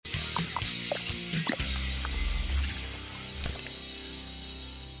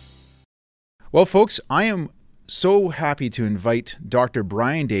Well, folks, I am so happy to invite Dr.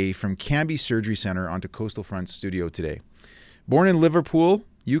 Brian Day from Cambie Surgery Centre onto Coastal Front's studio today. Born in Liverpool,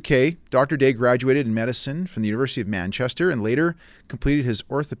 UK, Dr. Day graduated in medicine from the University of Manchester and later completed his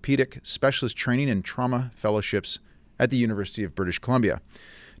orthopedic specialist training and trauma fellowships at the University of British Columbia.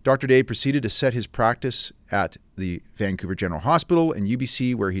 Dr. Day proceeded to set his practice at the Vancouver General Hospital and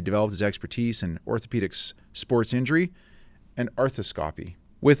UBC, where he developed his expertise in orthopedics, sports injury, and arthroscopy.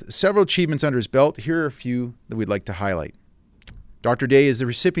 With several achievements under his belt, here are a few that we'd like to highlight. Dr. Day is the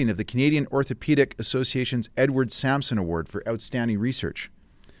recipient of the Canadian Orthopedic Association's Edward Sampson Award for Outstanding Research,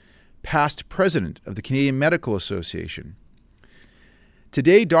 past president of the Canadian Medical Association.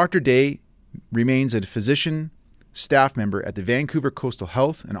 Today, Dr. Day remains a physician staff member at the Vancouver Coastal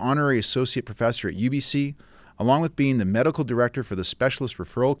Health, an honorary associate professor at UBC, along with being the medical director for the Specialist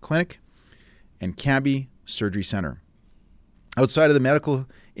Referral Clinic and Cambie Surgery Centre. Outside of the medical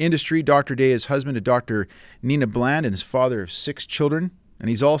industry, Dr. Day is husband to Dr. Nina Bland and is father of 6 children, and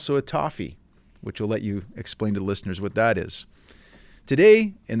he's also a toffee, which will let you explain to the listeners what that is.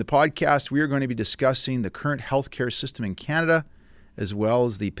 Today, in the podcast, we are going to be discussing the current healthcare system in Canada, as well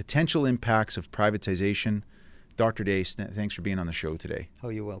as the potential impacts of privatization. Dr. Day, thanks for being on the show today. Oh,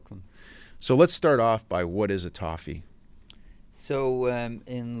 you're welcome. So let's start off by what is a toffee? So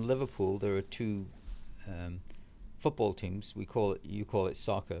in Liverpool, there are 2 football teams. You call it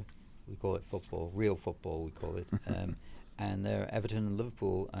soccer. We call it football, real football we call it. And they're Everton and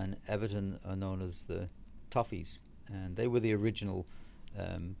Liverpool, and Everton are known as the Toffees. And they were the original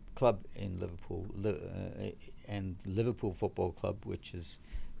club in Liverpool, and Liverpool Football Club, which has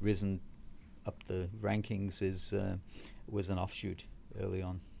risen up the rankings, was an offshoot early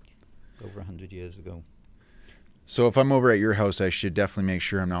on, over 100 years ago. So if I'm over at your house, I should definitely make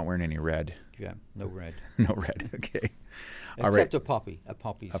sure I'm not wearing any red. Yeah, no red. No red, okay. Except a poppy. A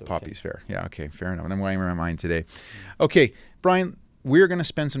poppy's okay. Poppy's fair. Yeah, okay, fair enough. And I'm wearing mine today. Okay, Brian, we're going to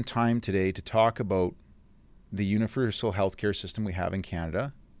spend some time today to talk about the universal healthcare system we have in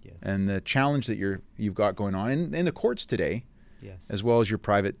Canada, yes, and the challenge that you've got going on in the courts today, yes, as well as your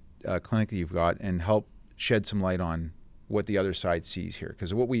private clinic that you've got, and help shed some light on what the other side sees here.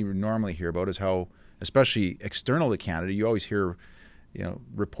 Because what we normally hear about is how, especially external to Canada, you always hear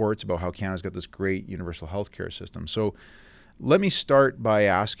reports about how Canada's got this great universal healthcare system. So let me start by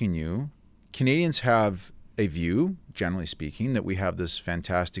asking you, Canadians have a view, generally speaking, that we have this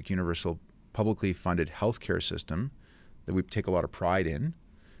fantastic universal publicly funded healthcare system that we take a lot of pride in,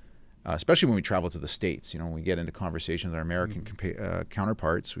 especially when we travel to the States. When we get into conversations with our American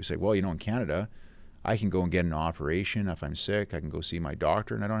counterparts, we say, well, in Canada, I can go and get an operation if I'm sick. I can go see my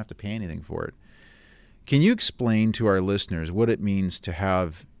doctor, and I don't have to pay anything for it. Can you explain to our listeners what it means to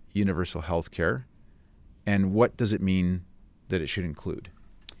have universal health care, and what does it mean that it should include?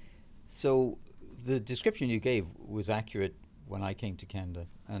 So the description you gave was accurate when I came to Canada,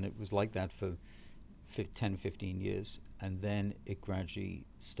 and it was like that for 10, 15 years. And then it gradually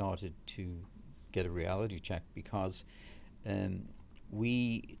started to get a reality check, because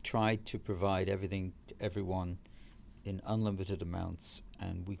we tried to provide everything to everyone in unlimited amounts,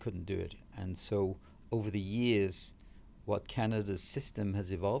 and we couldn't do it. And so over the years, what Canada's system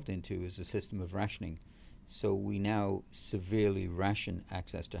has evolved into is a system of rationing. So we now severely ration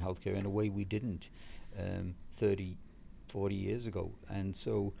access to healthcare in a way we didn't 30, 40 years ago. And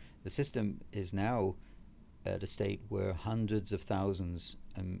so the system is now at a state where hundreds of thousands,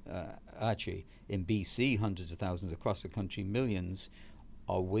 actually in BC, hundreds of thousands, across the country, millions,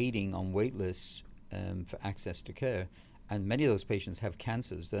 are waiting on wait lists for access to care. And many of those patients have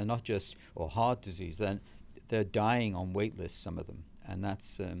cancers. They're not just, or heart disease. They're dying on wait lists, some of them. And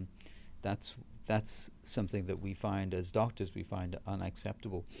that's something that we find, as doctors, we find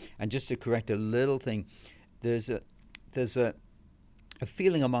unacceptable. And just to correct a little thing, there's a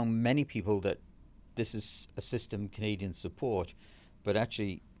feeling among many people that this is a system Canadians support, but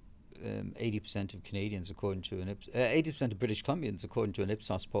actually 80% of Canadians, according to 80% of British Columbians, according to an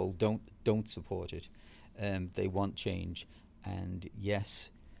Ipsos poll, don't support it. They want change. And yes,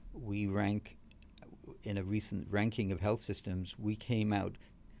 we rank, in a recent ranking of health systems, we came out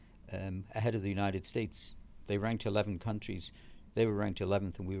ahead of the United States. They ranked 11 countries. They were ranked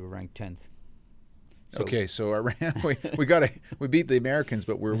 11th, and we were ranked 10th. So we beat the Americans,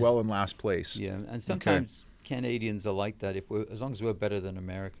 but we're well in last place. Yeah, and sometimes Canadians are like that. As long as we're better than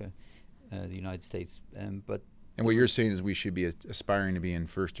America, the United States, but. And what you're saying is we should be aspiring to be in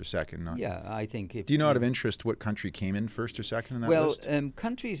first or second, not. Yeah, I think. Do you know out of interest what country came in first or second in that list? Well,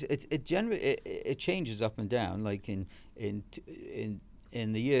 countries, it generally changes up and down. Like in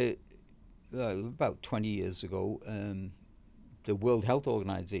the year about 20 years ago, the World Health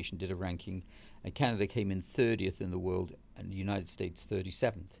Organization did a ranking, and Canada came in 30th in the world, and the United States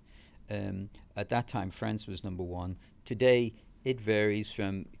 37th. At that time, France was number one. Today, it varies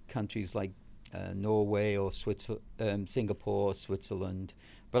from countries like Norway or Singapore, Switzerland.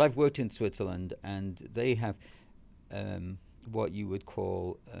 But I've worked in Switzerland, and they have what you would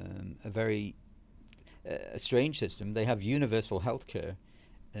call a very strange system. They have universal health care,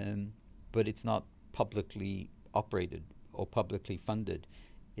 but it's not publicly operated or publicly funded.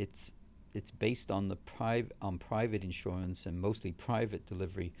 It's based on private insurance and mostly private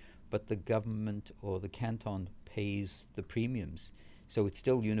delivery, but the government or the canton pays the premiums. So it's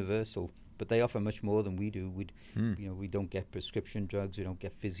still universal, but they offer much more than we do. We don't get prescription drugs, we don't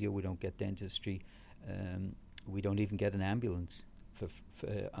get physio, we don't get dentistry, we don't even get an ambulance for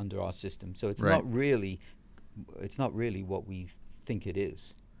under our system. So it's not really what we think it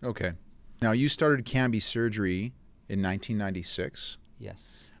is. Okay. Now you started Cambie Surgery in 1996.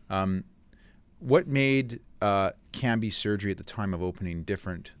 Yes. What made Cambie Surgery at the time of opening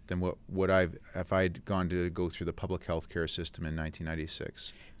different than what if I'd gone to go through the public health care system in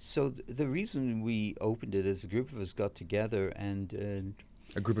 1996? So the reason we opened it is a group of us got together and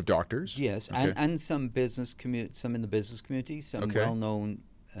a group of doctors? Yes, okay. and some some in the business community, some well-known,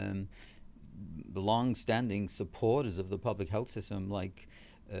 long-standing supporters of the public health system, like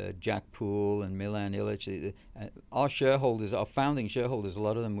Jack Poole and Milan Illich. Our shareholders, our founding shareholders, a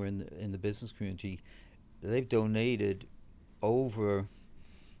lot of them were in the business community. They've donated over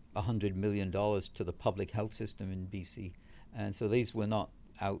 $100 million to the public health system in BC, and so these were not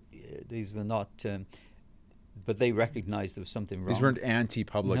but they recognized there was something wrong. These weren't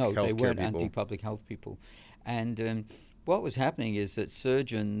anti-public health care people. No, they weren't anti-public health people. And what was happening is that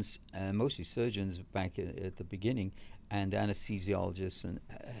surgeons, mostly surgeons back at the beginning, and anesthesiologists, and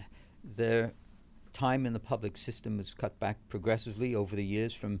their time in the public system was cut back progressively over the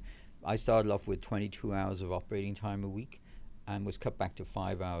years. I started off with 22 hours of operating time a week and was cut back to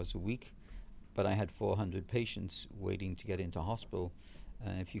 5 hours a week. But I had 400 patients waiting to get into hospital.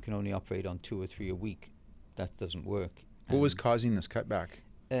 If you can only operate on 2 or 3 a week, that doesn't work. What was causing this cutback?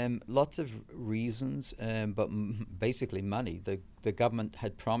 Lots of reasons, but basically money. The government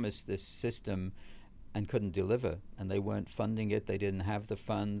had promised this system and couldn't deliver, and they weren't funding it. They didn't have the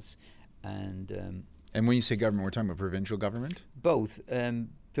funds, and when you say government, we're talking about provincial government? Both,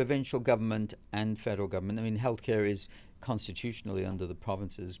 provincial government and federal government. I mean, healthcare is constitutionally under the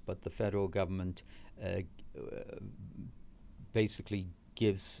provinces, but the federal government basically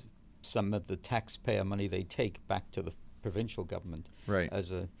gives some of the taxpayer money they take back to the provincial government, right?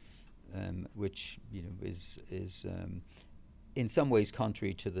 As a which is in some ways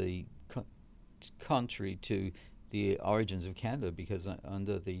contrary to the origins of Canada, because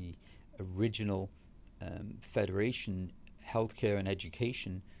under the original federation, healthcare and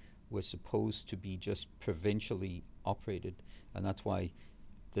education were supposed to be just provincially operated, and that's why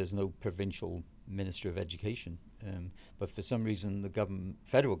there's no provincial Minister of Education. But for some reason, the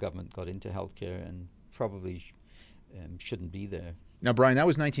federal government got into healthcare and probably shouldn't be there. Now, Brian, that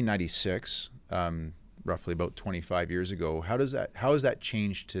was 1996, roughly about 25 years ago. How has that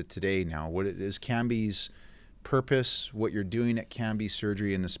changed to today now? What is Cambie's purpose? What you're doing at Cambie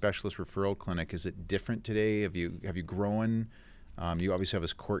Surgery and the Specialist Referral Clinic, is it different today? Have you grown? You obviously have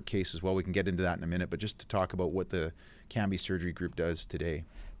a court case as well. We can get into that in a minute, but just to talk about what the Cambie Surgery Group does today.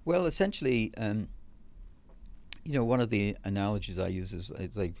 Well, essentially, one of the analogies I use is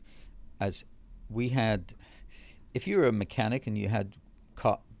like, as we had, if you were a mechanic and you had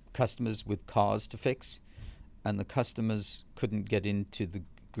customers with cars to fix, and the customers couldn't get into the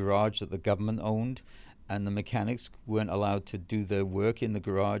garage that the government owned, and the mechanics weren't allowed to do their work in the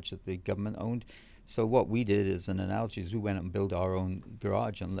garage that the government owned. So what we did as an analogy is we went and built our own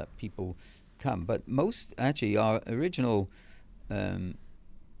garage and let people come. But our original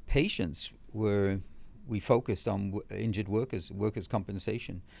patients we focused on injured workers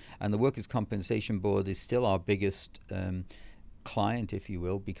compensation. And the Workers' Compensation Board is still our biggest client, if you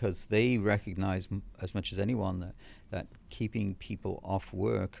will, because they recognize as much as anyone that keeping people off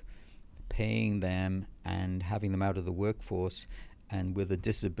work, paying them and having them out of the workforce, and with a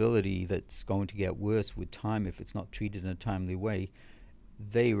disability that's going to get worse with time if it's not treated in a timely way,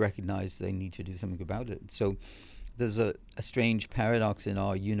 they recognize they need to do something about it. So there's a strange paradox in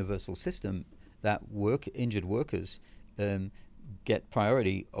our universal system that injured workers get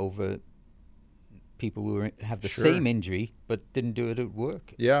priority over people who have the same injury but didn't do it at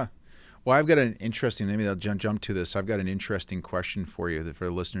work. Yeah. Well, I've got an interesting, maybe I'll jump to this. I've got an interesting question for you,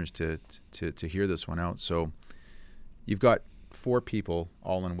 for listeners to hear this one out. So you've got 4 people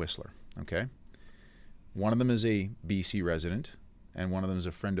all in Whistler, okay? One of them is a BC resident. and one of them is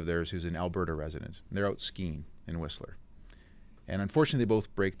a friend of theirs who's an Alberta resident. They're out skiing in Whistler. And unfortunately, they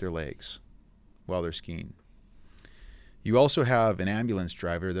both break their legs while they're skiing. You also have an ambulance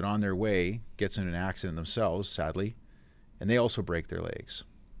driver that on their way gets in an accident themselves, sadly, and they also break their legs.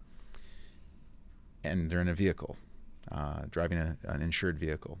 And they're in a vehicle, driving an insured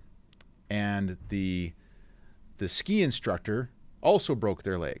vehicle. And the ski instructor also broke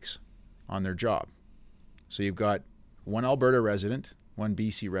their legs on their job. So you've got one Alberta resident, one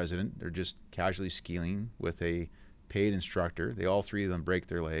BC resident. They're just casually skiing with a paid instructor. All three of them break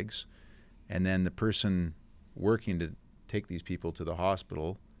their legs. And then the person working to take these people to the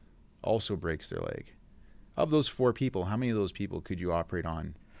hospital also breaks their leg. Of those 4 people, how many of those people could you operate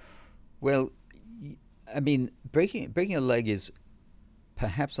on? Well, I mean, breaking a leg is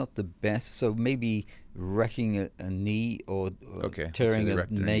perhaps not the best. So maybe wrecking a knee or tearing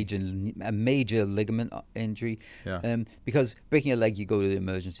a major ligament injury. Yeah. Because breaking a leg, you go to the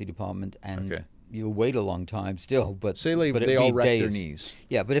emergency department and you'll wait a long time still. But say they all wreck their knees.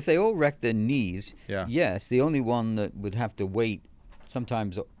 Yeah, but if they all wreck their knees, yeah. Yes, the only one that would have to wait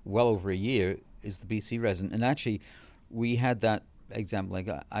sometimes well over a year is the BC resident. And actually, we had that example. Like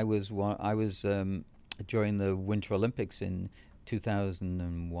I was during the Winter Olympics in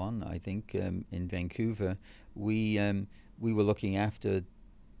 2001, I think, in Vancouver. We were looking after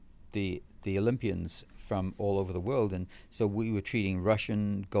the Olympians from all over the world, and so we were treating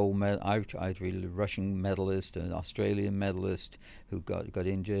Russian gold medal. I treated a Russian medalist, an Australian medalist who got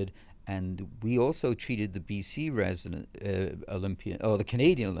injured, and we also treated the BC resident Olympian or the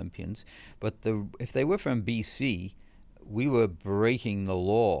Canadian Olympians. But if they were from BC, we were breaking the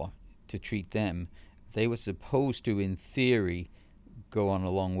law to treat them. They were supposed to, in theory, go on a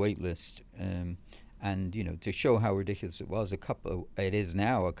long wait list. And, you know, to show how ridiculous it was, it is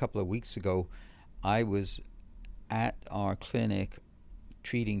now, a couple of weeks ago, I was at our clinic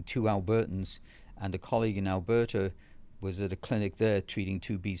treating 2 Albertans, and a colleague in Alberta was at a clinic there treating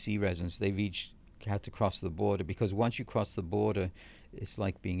 2 BC residents. They've each had to cross the border, because once you cross the border, it's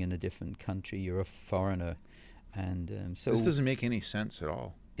like being in a different country. You're a foreigner. And so this doesn't make any sense at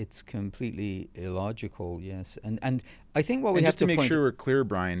all. It's completely illogical, yes. And I think what we and have just to make point sure we're clear,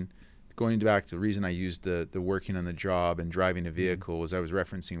 Brian, going back to the reason I used the working on the job and driving a vehicle was I was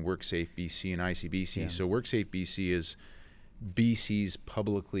referencing WorkSafe BC and ICBC. Yeah. So WorkSafe BC is BC's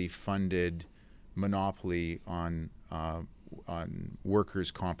publicly funded monopoly on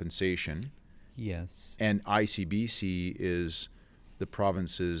workers' compensation. Yes. And ICBC is the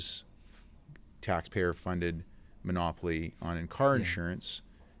province's taxpayer-funded monopoly on car insurance.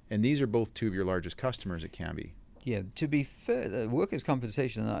 And these are both 2 of your largest customers at Cambie. Yeah, to be fair, the workers'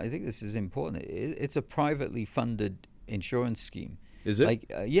 compensation, I think this is important, it's a privately funded insurance scheme. Is it?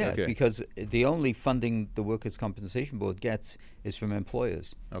 Okay. Because the only funding the Workers' Compensation Board gets is from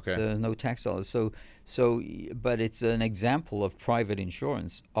employers. Okay. There's no tax dollars. But it's an example of private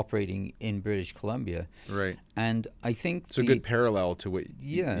insurance operating in British Columbia. Right. And I think it's a good parallel to what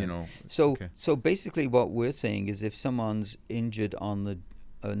So basically, what we're saying is, if someone's injured on the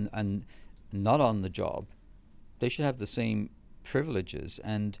and not on the job, they should have the same privileges,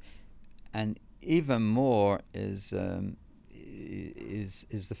 and even more is the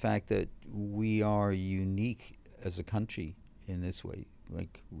fact that we are unique as a country in this way.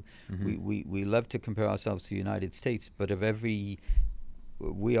 Like we love to compare ourselves to the United States, but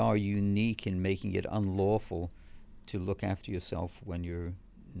we are unique in making it unlawful to look after yourself when you're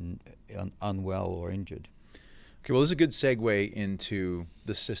unwell or injured. Okay, well, this is a good segue into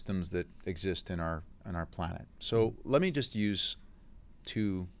the systems that exist in our planet. So let me just use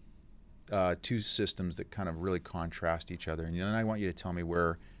two systems that kind of really contrast each other, and then I want you to tell me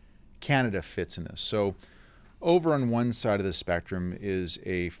where Canada fits in this. So over on one side of the spectrum is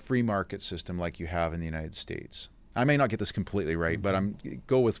a free market system like you have in the United States. I may not get this completely right, but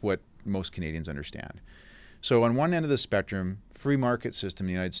go with what most Canadians understand. So on one end of the spectrum, free market system in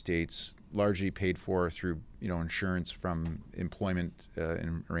the United States, largely paid for through insurance from employment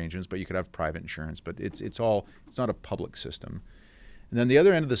arrangements, but you could have private insurance, but it's not a public system. And then the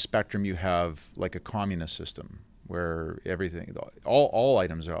other end of the spectrum, you have like a communist system where everything, all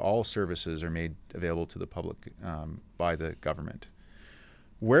items, all services are made available to the public by the government.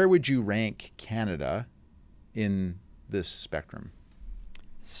 Where would you rank Canada in this spectrum?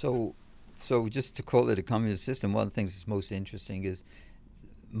 So just to call it a communist system, one of the things that's most interesting is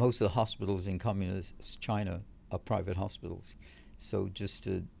most of the hospitals in communist China are private hospitals. So just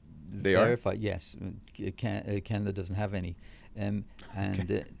to verify, yes, Canada doesn't have any, and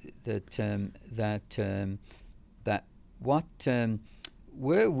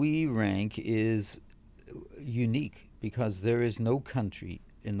where we rank is unique because there is no country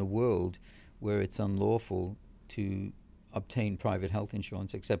in the world where it's unlawful to obtain private health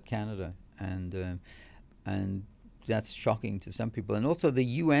insurance except Canada, and that's shocking to some people. And also the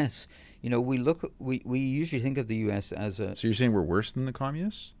U.S. We usually think of the U.S. as a So you're saying we're worse than the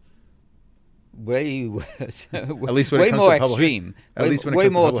communists? way worse, At least when it way comes more to public, extreme, at least when it way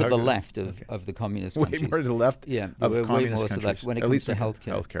comes more to to the public left health. of the communist Way countries. more to the left Yeah, of way communist more to the countries. left when it At comes least to when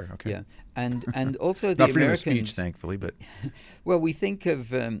healthcare. Healthcare, okay. Yeah, and also the Not freedom of Americans. speech, thankfully, but Well, we think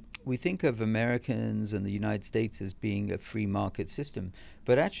of Americans and the United States as being a free market system,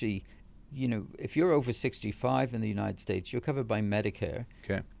 but actually, if you're over 65 in the United States, you're covered by Medicare,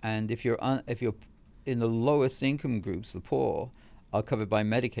 okay. and if you're in the lowest income groups, the poor, are covered by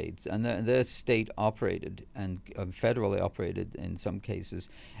Medicaid, and they're state operated and federally operated in some cases,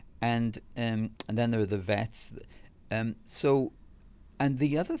 and then there are the vets. And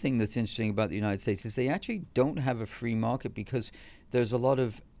the other thing that's interesting about the United States is they actually don't have a free market because there's a lot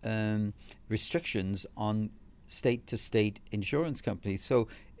of restrictions on state-to-state insurance companies. So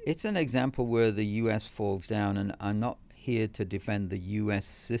it's an example where the U.S. falls down, and I'm not here to defend the U.S.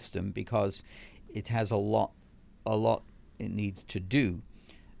 system because it has a lot it needs to do.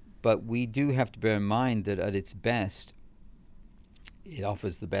 But we do have to bear in mind that at its best, it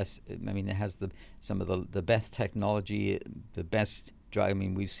offers the best. I mean, it has some of the best technology, the best drug. I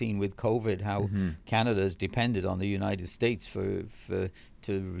mean, we've seen with COVID how Canada has depended on the United States to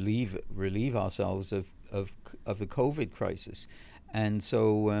relieve ourselves of the COVID crisis, and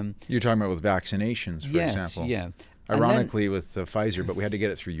so You're talking about with vaccinations, for example. Yeah. Ironically, with Pfizer, but we had to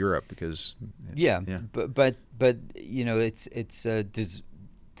get it through Europe because. But it's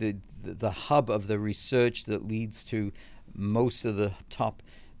the hub of the research that leads to most of the top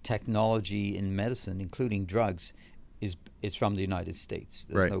technology in medicine, including drugs, is from the United States.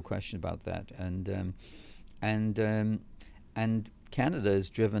 There's no question about that. And Canada has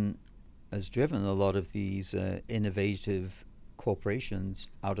driven a lot of these innovative corporations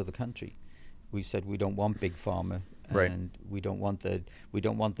out of the country. We've said we don't want big pharma, and we don't want the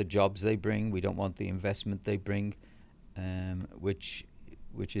jobs they bring. We don't want the investment they bring, which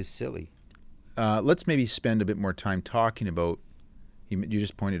is silly. Let's maybe spend a bit more time talking about. You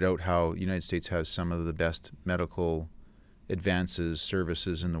just pointed out how the United States has some of the best medical advances,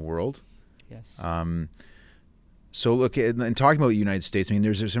 services in the world. Yes. So look, in talking about the United States, I mean,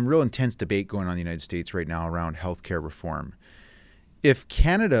 there's some real intense debate going on in the United States right now around healthcare reform. If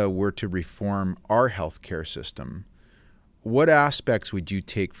Canada were to reform our healthcare system, what aspects would you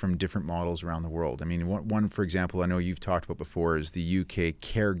take from different models around the world? I mean, one, for example, I know you've talked about before is the UK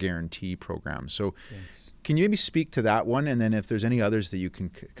Care Guarantee Program. So can you maybe speak to that one? And then if there's any others that you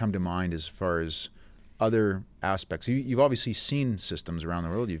can come to mind as far as other aspects. You've obviously seen systems around the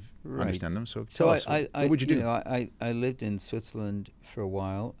world. You understand them. So tell us, what would you do? I lived in Switzerland for a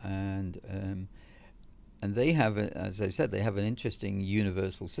while, and they have, as I said, they have an interesting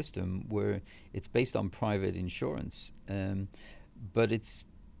universal system where it's based on private insurance. But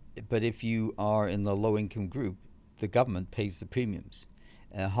if you are in the low income group, the government pays the premiums.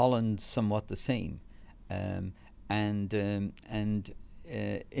 Holland's somewhat the same,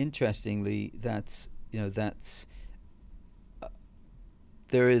 interestingly,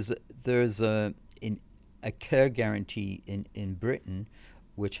 there is a care guarantee in Britain,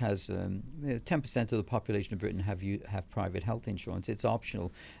 which has 10% of the population of Britain have private health insurance. It's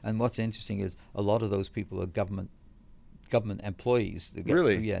optional, and what's interesting is a lot of those people are government employees.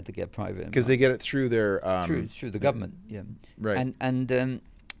 Really? Yeah, to get private because they get it through their through the government. Yeah, right. And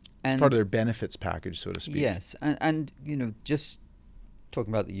it's part of their benefits package, so to speak. Yes, and just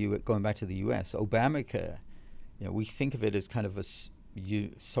talking about going back to the U.S., Obamacare. We think of it as kind of a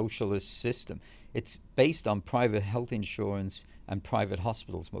socialist system. It's based on private health insurance and private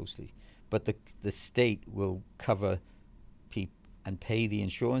hospitals mostly, but the state will cover people and pay the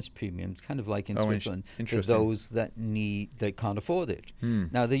insurance premiums, kind of like in Switzerland, to those that can't afford it.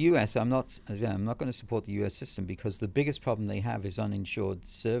 Now the U.S., I'm not going to support the U.S. system because the biggest problem they have is uninsured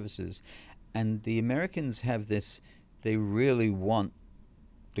services, and the Americans have this. They really want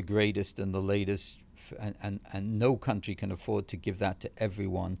the greatest and the latest, and no country can afford to give that to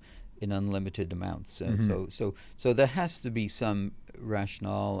everyone in unlimited amounts. So there has to be some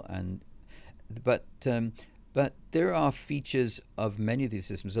rationale, but there are features of many of these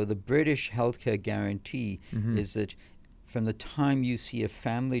systems. So the British healthcare guarantee is that from the time you see a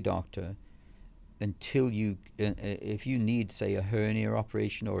family doctor until if you need, say, a hernia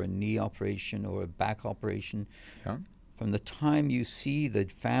operation or a knee operation or a back operation, from the time you see the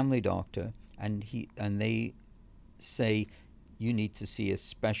family doctor and they say you need to see a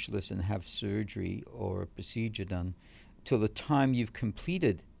specialist and have surgery or a procedure done, till the time you've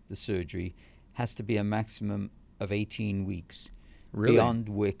completed the surgery has to be a maximum of 18 weeks. Really?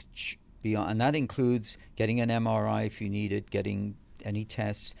 And that includes getting an MRI if you need it, getting any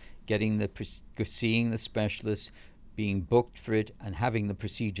tests, seeing the specialist, being booked for it, and having the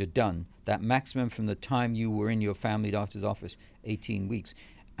procedure done. That maximum from the time you were in your family doctor's office, 18 weeks.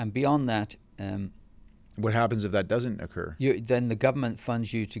 And beyond that, what happens if that doesn't occur? Then the government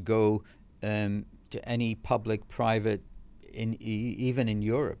funds you to go to any public, private, even in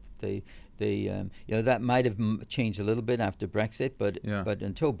Europe. That might have changed a little bit after Brexit, but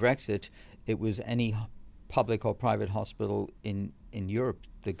until Brexit, it was any public or private hospital in Europe.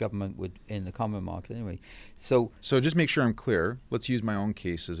 The government would, in the common market anyway. So just make sure I'm clear. Let's use my own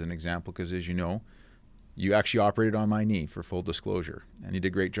case as an example, because as you know, you actually operated on my knee, for full disclosure, and you did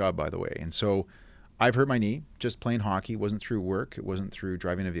a great job, by the way. And so I've hurt my knee just playing hockey. It wasn't through work. It wasn't through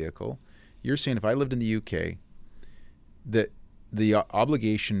driving a vehicle. You're saying if I lived in the UK, that the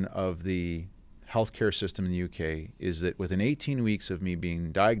obligation of the healthcare system in the UK is that within 18 weeks of me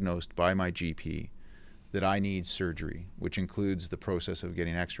being diagnosed by my GP that I need surgery, which includes the process of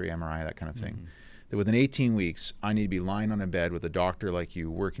getting X-ray, MRI, that kind of thing, that within 18 weeks I need to be lying on a bed with a doctor like you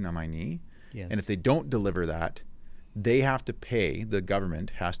working on my knee. Yes. And if they don't deliver that, they have to pay, the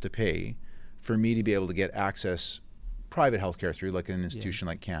government has to pay for me to be able to get access private healthcare through like an institution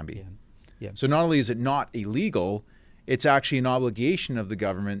like Cambie. Yeah. So not only is it not illegal, it's actually an obligation of the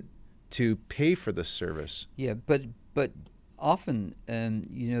government to pay for this service. Yeah, but often,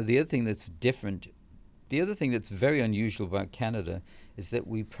 the other thing that's different, the other thing that's very unusual about Canada is that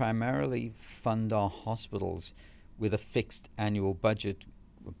we primarily fund our hospitals with a fixed annual budget.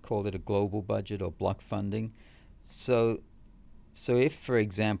 We call it a global budget or block funding. So if, for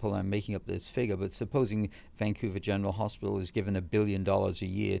example, I'm making up this figure, but supposing Vancouver General Hospital is given $1 billion a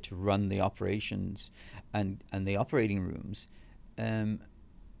year to run the operations and the operating rooms,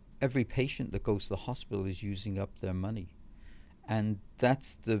 every patient that goes to the hospital is using up their money. And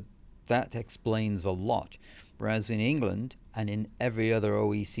that explains a lot. Whereas in England and in every other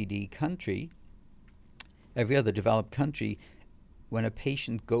OECD country, every other developed country, when a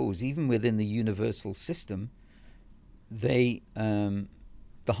patient goes, even within the universal system, the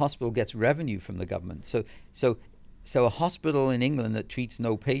hospital gets revenue from the government. So a hospital in England that treats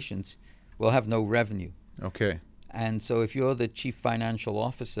no patients will have no revenue. Okay. And so if you're the chief financial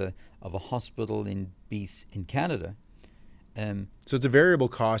officer of a hospital in Canada, so it's a variable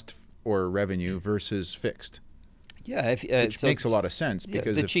cost or revenue versus fixed. Yeah, which makes a lot of sense,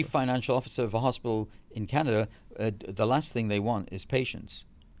 because the chief financial officer of a hospital in Canada, the last thing they want is patients,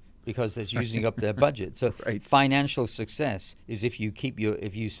 because it's using up their budget. So financial success is if you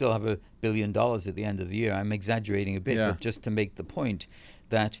still have $1 billion at the end of the year. I'm exaggerating a bit, but just to make the point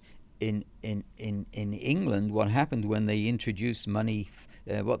that in England, what happened when they introduced money,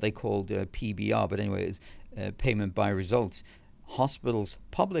 what they called PBR, but anyway, it's payment by results.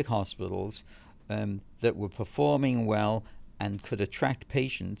 Public hospitals that were performing well and could attract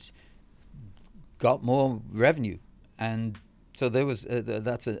patients got more revenue, and so there was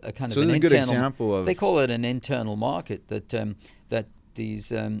that's a kind of an internal. Good example of. They call it an internal market. There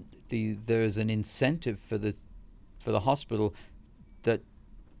is an incentive for the hospital that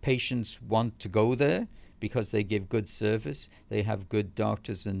patients want to go there because they give good service, they have good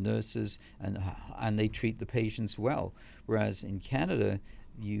doctors and nurses, and they treat the patients well. Whereas in Canada,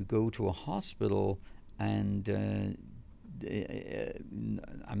 you go to a hospital and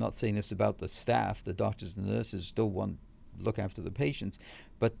I'm not saying this about the staff, the doctors and nurses still want to look after the patients,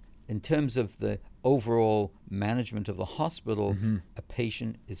 but in terms of the overall management of the hospital, a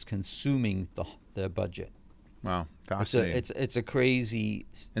patient is consuming their budget. Wow, fascinating. It's a crazy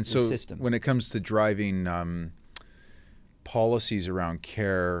system. When it comes to driving policies around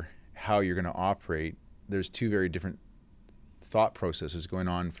care, how you're going to operate, there's two very different thought processes going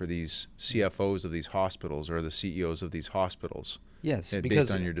on for these CFOs of these hospitals or the CEOs of these hospitals. Yes,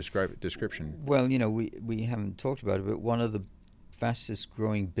 based on your description. Well, we haven't talked about it, but one of the fastest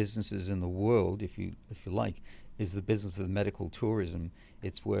growing businesses in the world, if you like, is the business of medical tourism.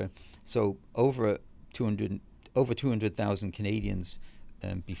 It's where over 200,000 Canadians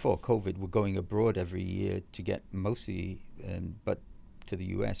before COVID were going abroad every year to get mostly, but to the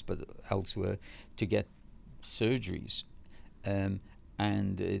US, but elsewhere, to get surgeries. And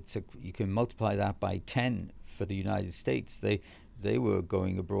you can multiply that by 10 for the United States. They were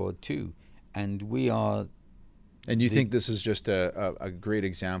going abroad too, and we are. And you think this is just a great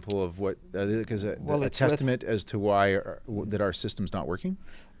example of what, because a testament as to why that our system's not working?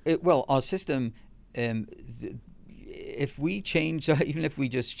 Our system, if we change, even if we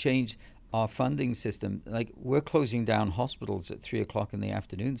just change our funding system, like we're closing down hospitals at 3 o'clock in the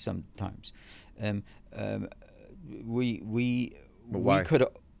afternoon sometimes. Um, um, we could,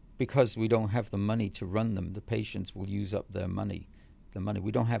 because we don't have the money to run them. The patients will use up their money.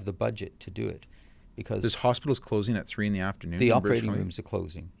 We don't have the budget to do it, because There's hospitals closing at 3 in the afternoon. the in British operating Columbia? rooms are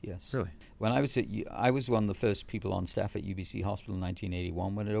closing. Yes. Really? When I was one of the first people on staff at UBC Hospital in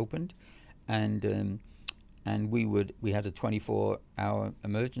 1981 when it opened, and we had a 24-hour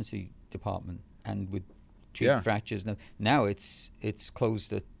emergency department and would treat fractures. Now it's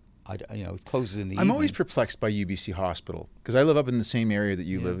closed at, it closes in the evening. I'm always perplexed by UBC Hospital because I live up in the same area that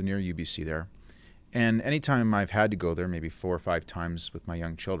you live, near UBC there. And anytime I've had to go there, maybe 4 or 5 times with my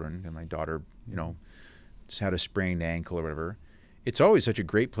young children, and my daughter, just had a sprained ankle or whatever, it's always such a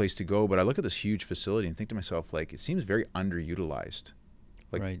great place to go. But I look at this huge facility and think to myself, like, it seems very underutilized.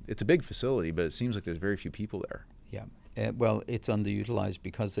 Like, Right. It's a big facility, but it seems like there's very few people there. Yeah. Well, it's underutilized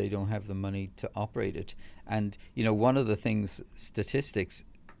because they don't have the money to operate it. And, one of the statistics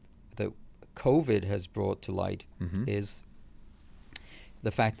that COVID has brought to light is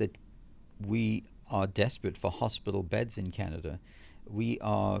the fact that we are desperate for hospital beds in Canada.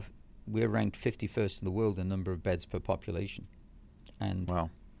 We're ranked 51st in the world in number of beds per population. And Wow.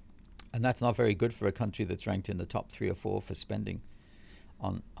 And that's not very good for a country that's ranked in the top 3 or 4 for spending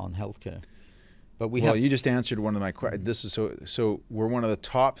on healthcare. But you just answered one of my questions. This is so we're one of the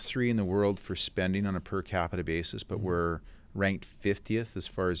top 3 in the world for spending on a per capita basis, but we're ranked 50th as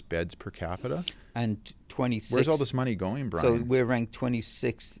far as beds per capita. And 26. Where's all this money going, Brian? So we're ranked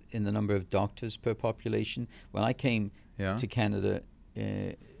 26th in the number of doctors per population. When I came to Canada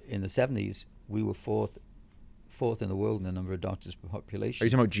in the 70s, we were fourth in the world in the number of doctors per population. Are you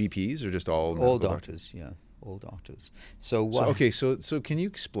talking about GPs or just all doctors? Yeah, all doctors. So can you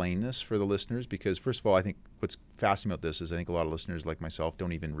explain this for the listeners? Because first of all, I think what's fascinating about this is I think a lot of listeners like myself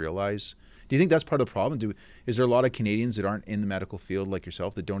don't even realize. Do you think that's part of the problem? Is there a lot of Canadians that aren't in the medical field like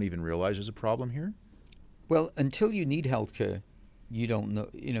yourself that don't even realize there's a problem here? Well, until you need healthcare, you don't know.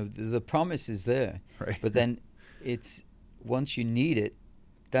 The promise is there, right. But then it's once you need it,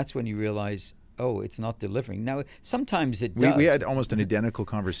 that's when you realize, oh, it's not delivering. Now, sometimes it does. We had almost an identical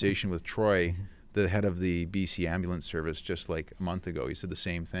conversation with Troy, the head of the BC ambulance service, just like a month ago. He said the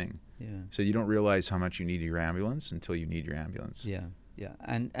same thing. Yeah. So you don't realize how much you need your ambulance until you need your ambulance. Yeah. Yeah.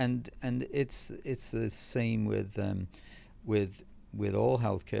 And it's the same with all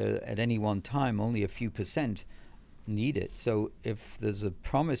healthcare. At any one time, only a few % need it. So if there's a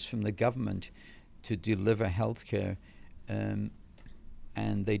promise from the government to deliver healthcare, and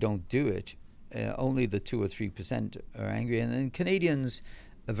they don't do it, only the 2 or 3% are angry. And then Canadians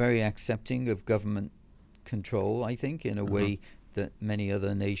are very accepting of government control, I think, in a way that many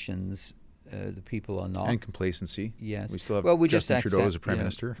other nations, the people are not. And complacency. Yes. We still have Justin Trudeau as a Prime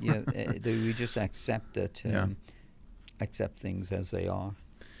Minister. We just accept that, accept things as they are.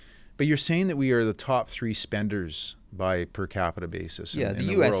 But you're saying that we are the top 3 spenders by per capita basis. Yeah, the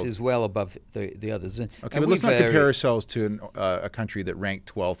U.S. is well above the others. Okay, but let's not compare ourselves to a country that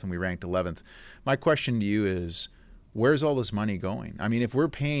ranked 12th and we ranked 11th. My question to you is, where's all this money going? I mean, if we're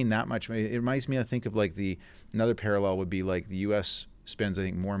paying that much money, it reminds me, I think, of like another parallel would be like the U.S. spends, I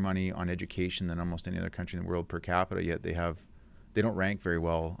think, more money on education than almost any other country in the world per capita, yet they don't rank very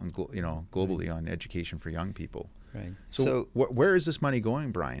well on, globally on education for young people. Right. So where is this money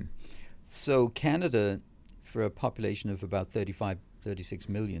going, Brian? So Canada, for a population of about 36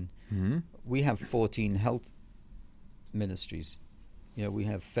 million, we have 14 health ministries. We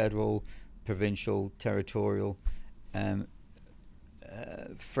have federal, provincial, territorial.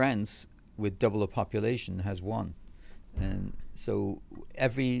 France, with double the population, has 1. And so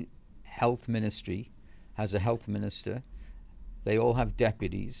every health ministry has a health minister. They all have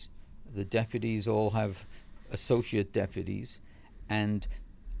deputies. The deputies all have associate deputies. And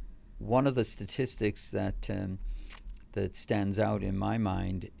one of the statistics that stands out in my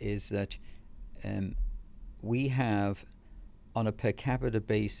mind is that we have, on a per capita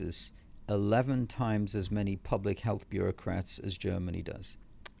basis, 11 times as many public health bureaucrats as Germany does.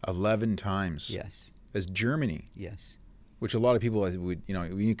 11 times? Yes. As Germany? Yes. Which a lot of people would,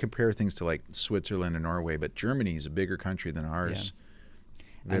 when you compare things to like Switzerland and Norway, but Germany is a bigger country than ours.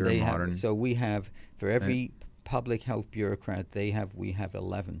 Yeah. Very modern. So we have, for every public health bureaucrat we have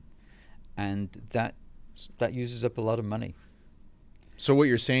 11. And that uses up a lot of money. So what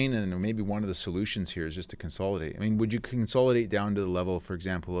you're saying, and maybe one of the solutions here, is just to consolidate. I mean, would you consolidate down to the level, for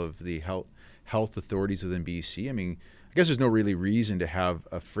example, of the health authorities within BC? I mean, I guess there's no really reason to have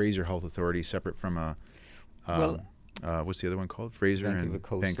a Fraser Health Authority separate from what's the other one called? Fraser Vancouver and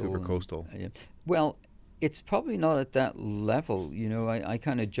Coastal Vancouver Coastal. Well, It's probably not at that level. I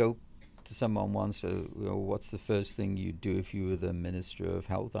kind of joked to someone once, what's the first thing you'd do if you were the Minister of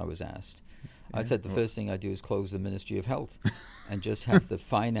Health, I was asked. I said the first thing I'd do is close the Ministry of Health and just have the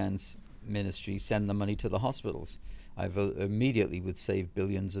finance ministry send the money to the hospitals. I immediately would save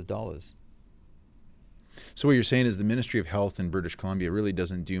billions of dollars. So what you're saying is the Ministry of Health in British Columbia really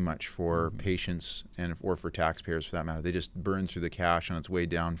doesn't do much for patients or for taxpayers for that matter. They just burn through the cash on its way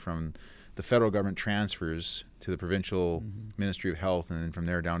down from the federal government transfers to the provincial Ministry of Health, and then from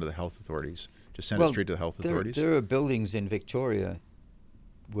there down to the health authorities. Just send it straight to the health authorities. There are buildings in Victoria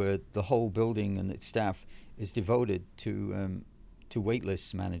where the whole building and its staff is devoted to wait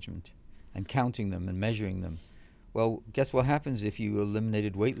lists management and counting them and measuring them. Well, guess what happens if you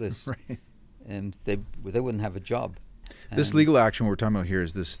eliminated wait lists? Right. And they wouldn't have a job. This legal action we're talking about here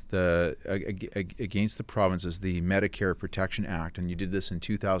is against the provinces, the Medicare Protection Act, and you did this in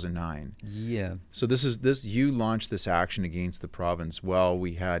 2009. Yeah. So you launched this action against the province while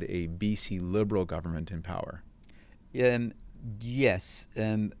we had a BC Liberal government in power. Yes,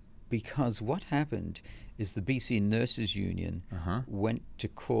 because what happened is the BC Nurses Union went to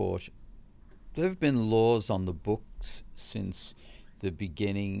court. There have been laws on the books since the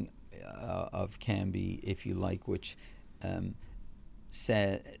beginning of Cambie, if you like, which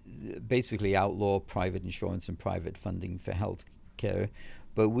basically outlaw private insurance and private funding for health care.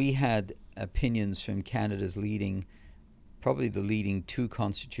 But we had opinions from Canada's probably the leading two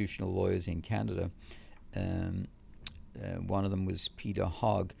constitutional lawyers in Canada. One of them was Peter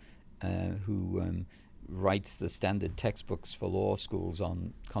Hogg, who writes the standard textbooks for law schools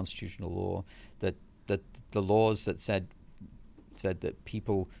on constitutional law, that the laws that said that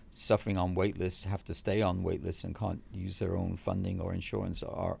people suffering on wait lists have to stay on wait lists and can't use their own funding or insurance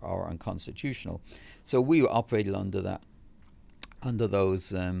are unconstitutional. So we operated under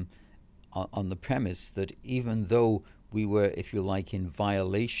those on the premise that even though we were, if you like, in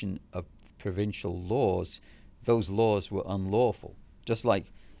violation of provincial laws, those laws were unlawful. Just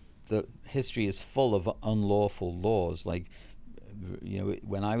like the history is full of unlawful laws. Like,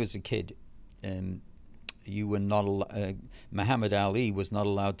 when I was a kid, you were not Muhammad Ali was not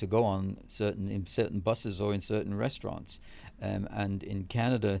allowed to go in certain buses or in certain restaurants, and in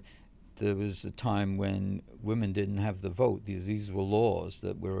Canada there was a time when women didn't have the vote. These were laws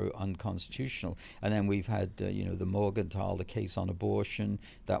that were unconstitutional. And then we've had the Morgenthau, the case on abortion,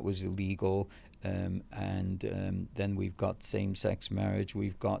 that was illegal. And then we've got same-sex marriage,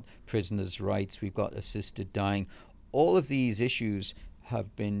 we've got prisoners' rights, we've got assisted dying. All of these issues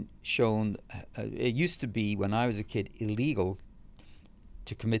have been shown. It used to be, when I was a kid, illegal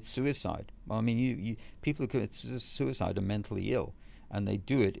to commit suicide. Well, I mean, people who commit suicide are mentally ill, and they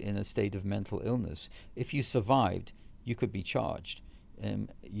do it in a state of mental illness. If you survived, you could be charged.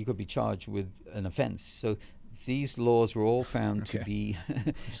 You could be charged with an offense. So these laws were all found to be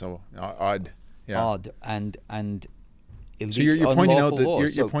so odd. Yeah. Odd and illegal. So you're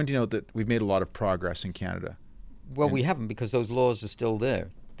pointing out that we've made a lot of progress in Canada. Well, we haven't, because those laws are still there.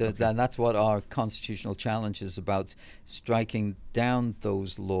 And that's what our constitutional challenge is about, striking down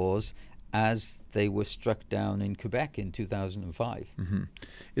those laws as they were struck down in Quebec in 2005. Mm-hmm.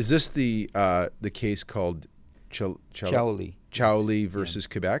 Is this the case called Chowley versus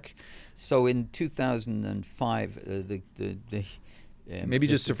Quebec? So in 2005, maybe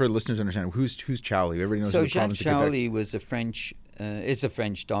just for listeners to understand, who's Chowley? Everybody knows. So Jacques Chowley was is a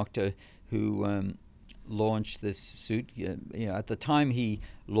French doctor who launched this suit. At the time he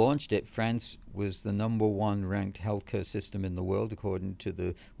launched it, France was the #1 ranked healthcare system in the world according to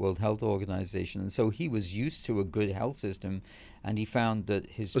the World Health Organization, and so he was used to a good health system, and he found that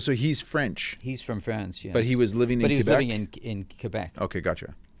his. So he's French. He's from France, yes. But he was living in Quebec. But he was living in Quebec. Okay,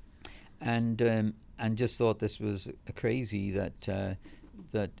 gotcha. And just thought this was crazy that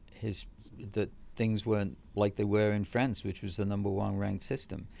things weren't like they were in France, which was the #1 ranked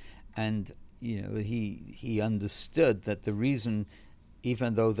system, and he understood that the reason,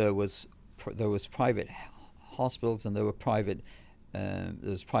 even though there was private hospitals and there was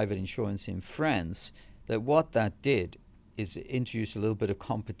private insurance in France, that what that did is introduce a little bit of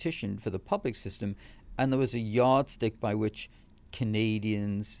competition for the public system, and there was a yardstick by which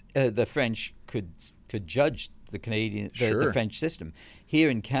the French could judge the French system. Here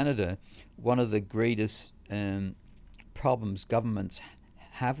in Canada, one of the greatest problems governments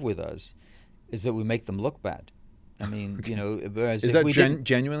have with us is that we make them look bad. I mean, whereas is that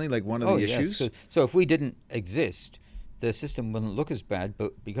genuinely like one of the issues? Yes. So if we didn't exist, the system wouldn't look as bad,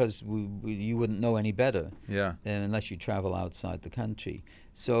 but because you wouldn't know any better. Yeah. Unless you travel outside the country.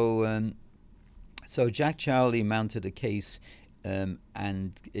 So Jack Chowley mounted a case, and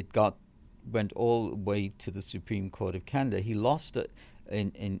it got went all the way to the Supreme Court of Canada. He lost it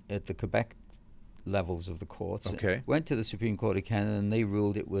at the Quebec levels of the courts. Okay. Went to the Supreme Court of Canada, and they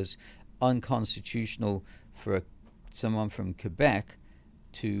ruled it was unconstitutional for someone from Quebec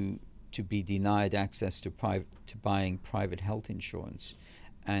to be denied access to buying private health insurance,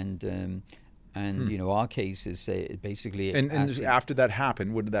 and you know, our case is basically. And after that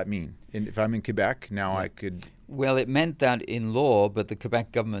happened, what did that mean? And if I'm in Quebec now, I could. Well, it meant that in law, but the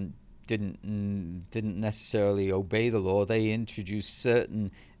Quebec government didn't necessarily obey the law. They introduced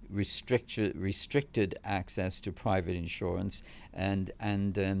certain restricted access to private insurance, and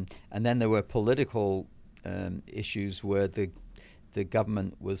then there were political issues where the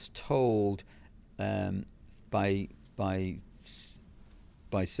government was told by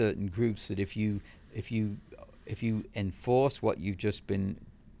certain groups that if you enforce what you've just been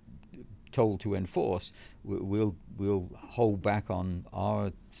told to enforce, we'll hold back on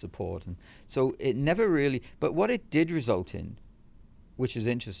our support. And so it never really, but what it did result in, which is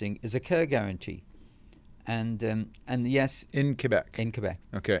interesting, is a care guarantee, and yes, In Quebec.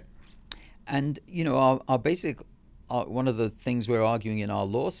 Okay. And you know, our basic one of the things we're arguing in our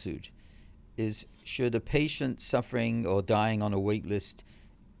lawsuit is, should a patient suffering or dying on a wait list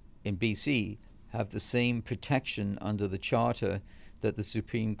in BC have the same protection under the charter that the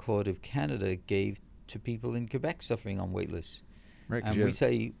Supreme Court of Canada gave to people in Quebec suffering on wait lists? Right. And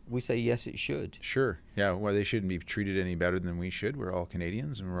we say yes, it should. Sure. Yeah. Well, they shouldn't be treated any better than we should. We're all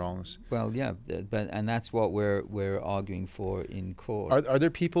Canadians, and we're all. Well, yeah, and that's what we're arguing for in court. Are there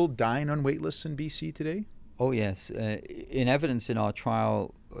people dying on wait lists in BC today? Oh yes. In evidence in our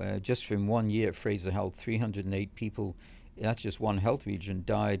trial, just from 1 year at Fraser Health, 308 people. That's just one health region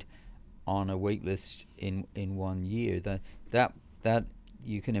died on a wait list in 1 year. That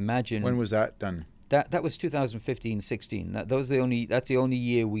you can imagine. When was that done? That was 2015-16. That's the only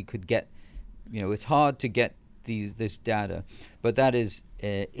year we could get. You know, it's hard to get this data, but that is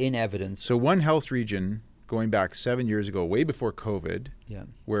in evidence. So one health region going back 7 years ago, way before COVID, Yeah.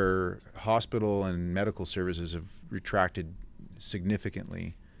 where hospital and medical services have retracted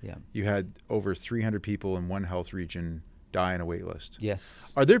significantly. Yeah. You had over 300 people in one health region die on a wait list.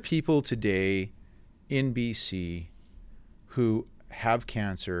 Yes. Are there people today in BC who have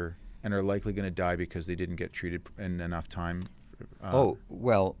cancer and are likely going to die because they didn't get treated in enough time? Well,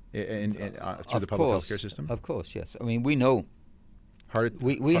 through the public healthcare system? Of course, yes. I mean, we know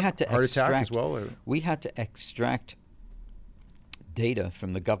we had to heart extract attack as well. Or? We had to extract data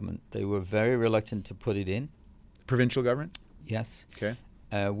from the government. They were very reluctant to put it in. Provincial government? Yes. Okay.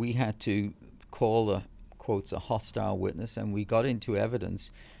 We had to call quotes a hostile witness, and we got into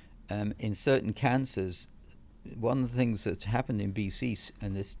evidence in certain cancers. One of the things that's happened in BC,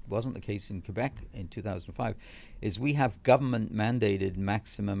 and this wasn't the case in Quebec in 2005, is we have government-mandated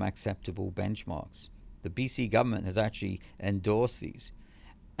maximum acceptable benchmarks. The BC government has actually endorsed these.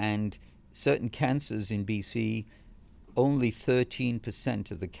 And certain cancers in BC, only 13%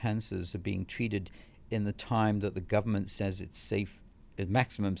 of the cancers are being treated in the time that the government says it's safe, the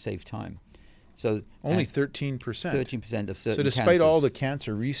maximum safe time. So only 13%. 13% of certain. So despite cancers, all the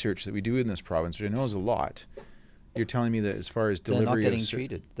cancer research that we do in this province, which I know is a lot, you're telling me that as far as delivery, they're not getting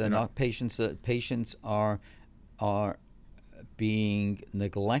treated. They're not patients. Patients are being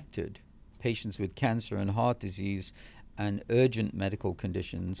neglected. Patients with cancer and heart disease and urgent medical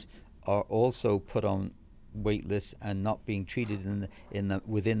conditions are also put on wait lists and not being treated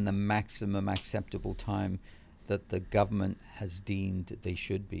within the maximum acceptable time that the government has deemed they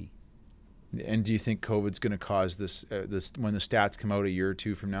should be. And do you think COVID's going to cause this when the stats come out a year or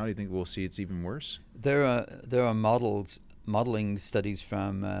two from now? Do you think we'll see it's even worse? There are modeling studies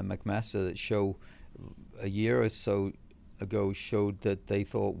from McMaster that show a year or so ago showed that they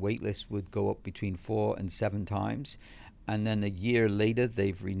thought wait lists would go up between 4 and 7 times, and then a year later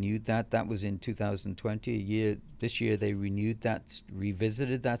they've renewed that. That was in 2020. This year they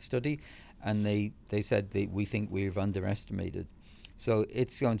revisited that study, and they said we think we've underestimated. So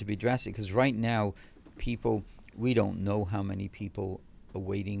it's going to be drastic, because right now we don't know how many people are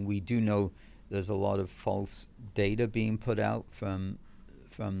waiting. We do know there's a lot of false data being put out from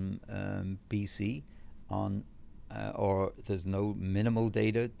BC on, or there's no minimal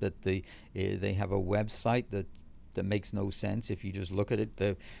data that they have a website that makes no sense if you just look at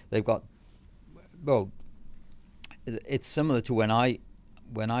it. They've got, well, it's similar to when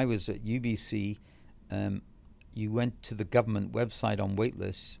I was at UBC. You went to the government website on wait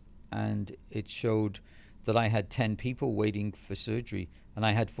lists, and it showed that I had 10 people waiting for surgery, and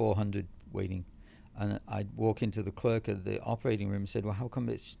I had 400 waiting. And I'd walk into the clerk at the operating room and said, well, how come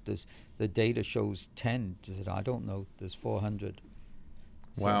the data shows 10? She said, I don't know, there's 400.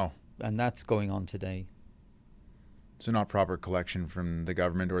 So, wow. that's going on today. So not proper collection from the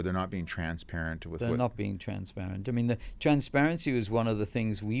government, or they're not being transparent with They're not being transparent. I mean, the transparency was one of the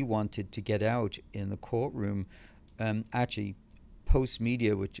things we wanted to get out in the courtroom. Actually,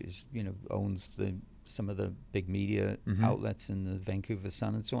 Postmedia, which is, owns some of the big media outlets in the Vancouver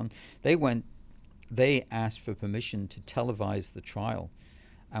Sun and so on, they asked for permission to televise the trial,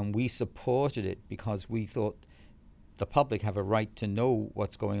 and we supported it because we thought the public have a right to know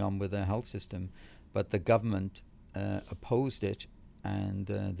what's going on with their health system, but the government opposed it, and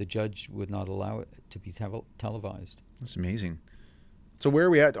the judge would not allow it to be televised. That's amazing. So where are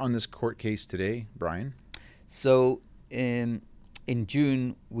we at on this court case today, Brian? So in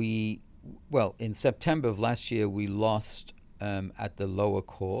June, in September of last year, we lost at the lower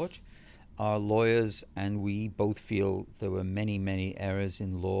court. Our lawyers and we both feel there were many, many errors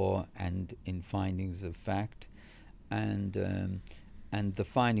in law and in findings of fact, and the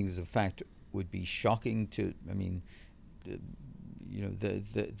findings of fact would be shocking to. I mean,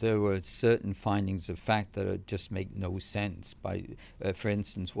 there were certain findings of fact that just make no sense. For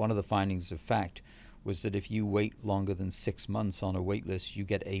instance, one of the findings of fact was that if you wait longer than 6 months on a wait list, you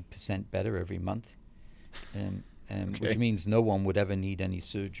get 8% better every month, which means no one would ever need any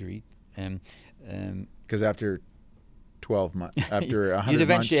surgery. Because after 12 months, after 100 you'd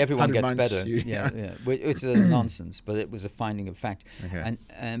eventually months, everyone gets months, better. Yeah. It's a nonsense, but it was a finding of fact. Okay.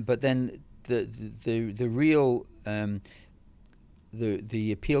 And but then the real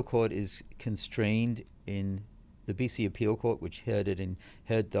the appeal court is constrained in the BC Appeal Court, which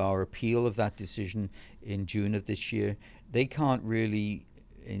heard our appeal of that decision in June of this year. They can't really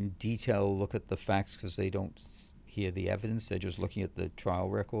in detail look at the facts because they don't hear the evidence. They're just looking at the trial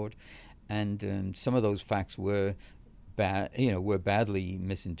record, and some of those facts were badly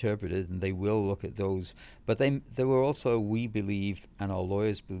misinterpreted, and they will look at those. But there were also, we believe, and our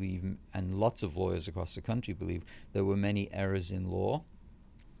lawyers believe, and lots of lawyers across the country believe, there were many errors in law,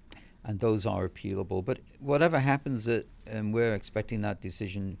 and those are appealable. But whatever happens, we're expecting that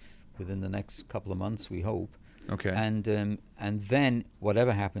decision within the next couple of months, we hope. Okay. And then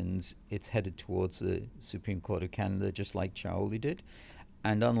whatever happens, it's headed towards the Supreme Court of Canada, just like Chaoli did.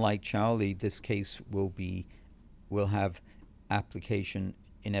 And unlike Chaoli, this case will have application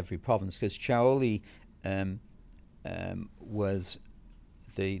in every province, because Chaoli was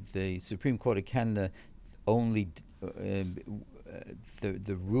the Supreme Court of Canada only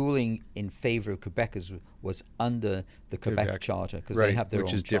the ruling in favor of Quebecers was under the Quebec Charter, because they have their own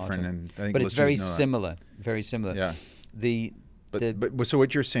which is charter. different, and I think but it's very know similar. Very similar. Yeah. But so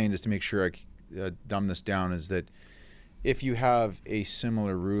what you're saying, just to make sure I dumb this down, is that if you have a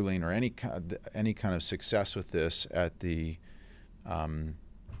similar ruling or any kind of success with this at the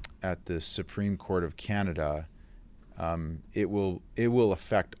Supreme Court of Canada, it will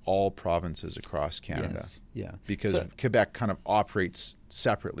affect all provinces across Canada. Yes, yeah. Because Quebec kind of operates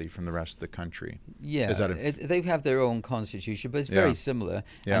separately from the rest of the country. Yeah, Is that they have their own constitution, but it's very similar.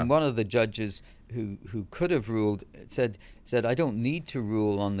 Yeah. And one of the judges who could have ruled said, I don't need to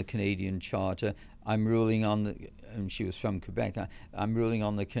rule on the Canadian Charter. I'm ruling on the. And she was from Quebec. I'm ruling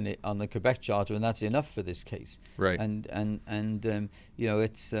on the Quebec Charter, and that's enough for this case. Right. And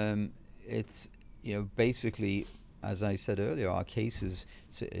it's basically, as I said earlier, our case is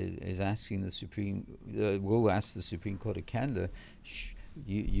asking the we'll ask the Supreme Court of Canada.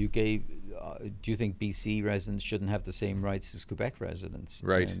 You gave. Do you think BC residents shouldn't have the same rights as Quebec residents?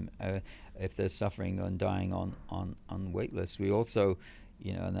 Right. If they're suffering and dying on wait lists, we also.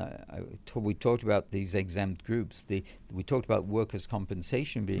 We talked about these exempt groups. We talked about workers'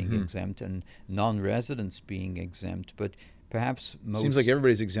 compensation being exempt and non-residents being exempt, but perhaps seems like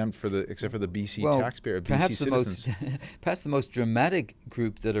everybody's exempt except for the BC taxpayer, BC citizens. Perhaps the most dramatic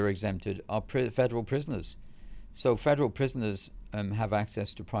group that are exempted are federal prisoners. So federal prisoners have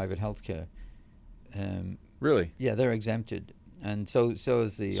access to private health care. Really? Yeah, they're exempted, and so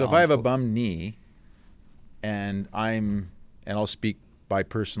is the. So if I have a bum knee, and I'll speak by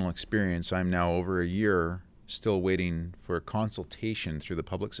personal experience, I'm now over a year still waiting for a consultation through the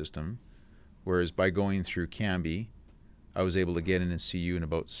public system, whereas by going through Cambie, I was able to get in and see you in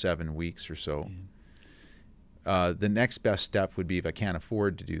about 7 weeks or so. Yeah. The next best step would be, if I can't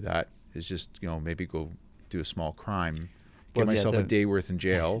afford to do that, is just maybe go do a small crime, get myself a day worth in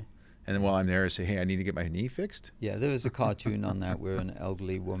jail, and then while I'm there, I say, hey, I need to get my knee fixed. Yeah, there was a cartoon on that where an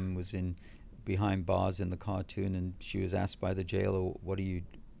elderly woman was behind bars in the cartoon, and she was asked by the jailer, what are you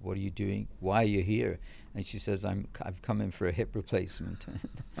doing? Why are you here? And she says, I've come in for a hip replacement.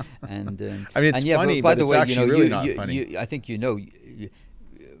 And I mean, it's funny, but it's actually really not funny. I think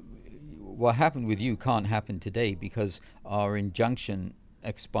what happened with you can't happen today, because our injunction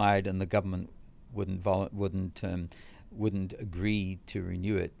expired and the government wouldn't agree to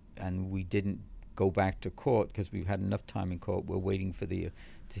renew it, and we didn't go back to court because we've had enough time in court. We're waiting for to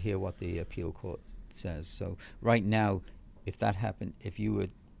hear what the appeal court says. So right now, if that happened, if you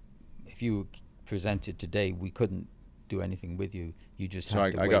were presented today, we couldn't do anything with you. You just so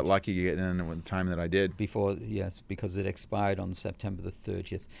have to I wait. got lucky getting in at the time that I did. Because it expired on September the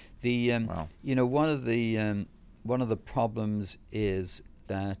 30th. The Wow. One of the problems is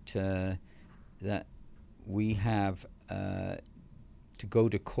that that we have to go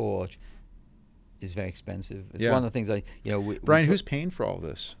to court is very expensive. It's one of the things Brian, who's paying for all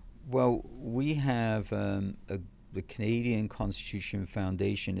this? Well, we have the Canadian Constitution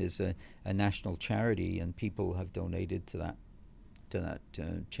Foundation is a national charity, and people have donated to that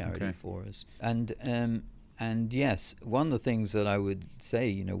charity for us. And yes, one of the things that I would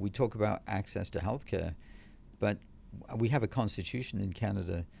say, we talk about access to healthcare, but we have a constitution in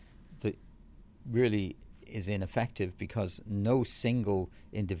Canada that really is ineffective because no single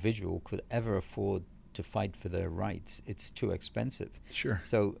individual could ever afford to fight for their rights. It's too expensive. Sure.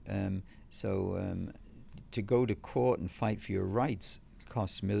 So to go to court and fight for your rights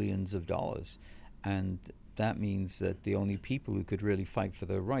costs millions of dollars, and that means that the only people who could really fight for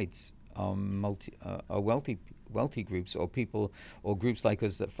their rights are wealthy groups or people or groups like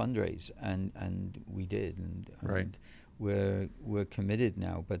us that fundraise, and we did, and we're committed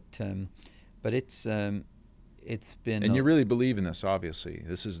now. But it's been. And you really believe in this, obviously.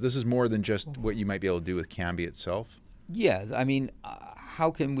 This is more than just what you might be able to do with Cambie itself. Yeah, I mean,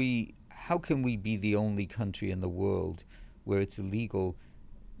 how can we be the only country in the world where it's illegal,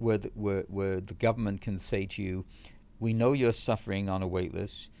 where the government can say to you, we know you're suffering on a wait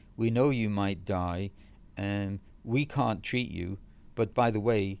list, we know you might die, and we can't treat you, but by the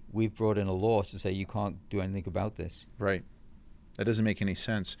way, we've brought in a law to say you can't do anything about this. Right. That doesn't make any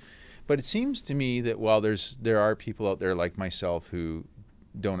sense. But it seems to me that while there are people out there like myself who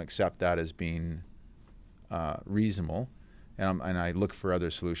don't accept that as being reasonable, and I look for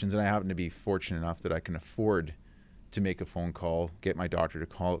other solutions, and I happen to be fortunate enough that I can afford to make a phone call, get my doctor to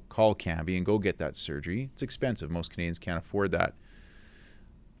call Cambie and go get that surgery. It's expensive. Most Canadians can't afford that.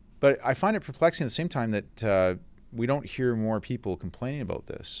 But I find it perplexing at the same time that we don't hear more people complaining about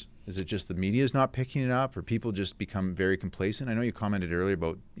this. Is it just the media is not picking it up, or people just become very complacent? I know you commented earlier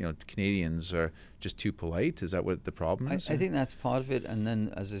about Canadians are just too polite. Is that what the problem is? I think that's part of it. And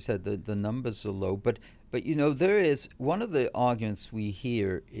then, as I said, the numbers are low. But there is one of the arguments we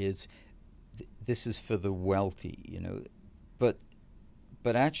hear is this is for the wealthy, but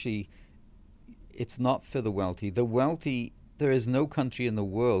actually it's not for the wealthy. The wealthy, there is no country in the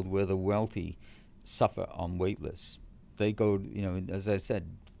world where the wealthy suffer on wait lists. They go, as I said,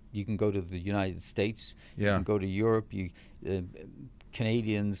 you can go to the United States, you can go to Europe.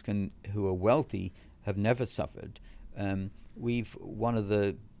 Canadians who are wealthy have never suffered. One of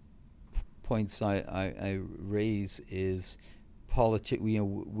the points I raise is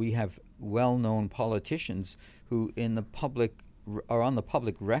we have well-known politicians who are on the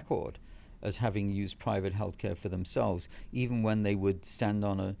public record as having used private healthcare for themselves, even when they would stand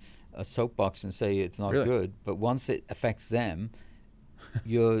on a soapbox and say it's not good. But once it affects them,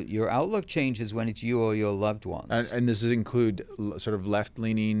 your outlook changes when it's you or your loved ones. And does it include sort of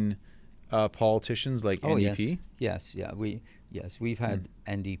left-leaning politicians like NDP? Yes. We've had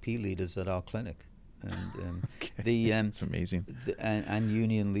NDP leaders at our clinic, and it's amazing. And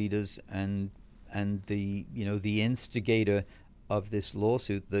union leaders, and the instigator of this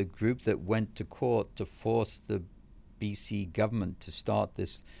lawsuit, the group that went to court to force the BC government to start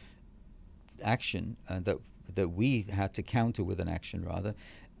this action, that we had to counter with an action rather.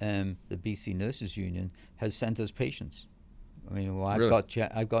 The BC Nurses Union has sent us patients. I mean,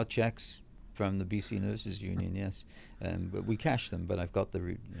 I've got checks from the BC Nurses Union, yes, but we cash them. But I've got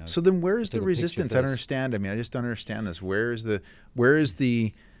the. So then, where is the resistance? I don't understand. I mean, I just don't understand this. What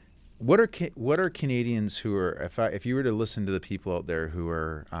are Canadians who are? If you were to listen to the people out there who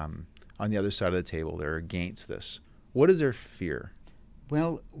are on the other side of the table, they're against this. What is their fear?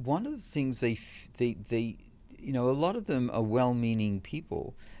 Well, one of the things they a lot of them are well-meaning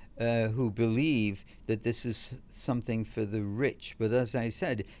people who believe that this is something for the rich. But as I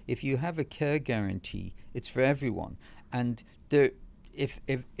said, if you have a care guarantee, it's for everyone. And if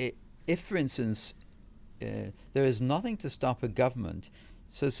for instance, there is nothing to stop a government.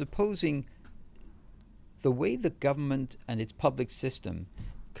 So supposing the way the government and its public system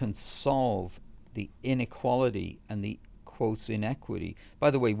can solve the inequality and the quotes inequity. By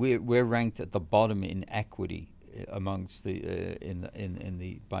the way, we're ranked at the bottom in equity amongst by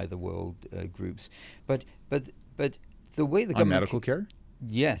the world groups. But the way the government medical care.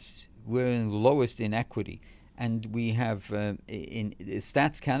 Yes, we're in the lowest inequity. And we have, in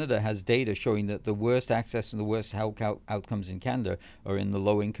Stats Canada has data showing that the worst access and the worst health outcomes in Canada are in the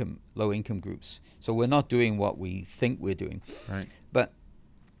low income groups. So we're not doing what we think we're doing. Right. But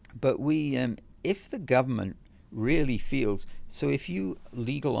we, if the government really feels, so if you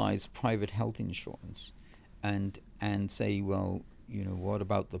legalize private health insurance, and say, well, what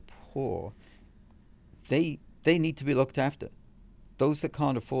about the poor? They need to be looked after. Those that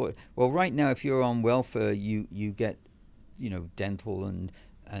can't afford it. Well, right now, if you're on welfare, you get, dental and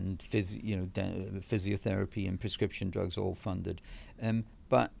physiotherapy and prescription drugs all funded,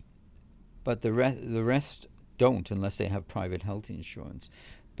 but the rest don't unless they have private health insurance.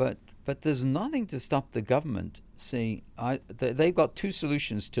 But there's nothing to stop the government saying they've got two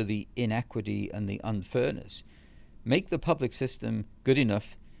solutions to the inequity and the unfairness. Make the public system good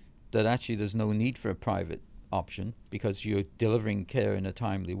enough that actually there's no need for a private option because you're delivering care in a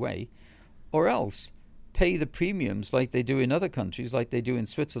timely way, or else pay the premiums like they do in other countries, like they do in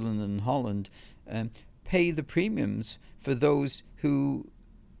Switzerland and Holland, pay the premiums for those who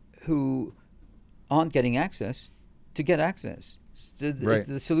aren't getting access to get access. Right.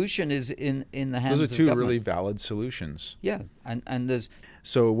 The solution is in the hands of government. Those are two really valid solutions. Yeah, and there's...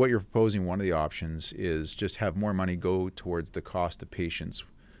 So what you're proposing, one of the options is just have more money go towards the cost of patients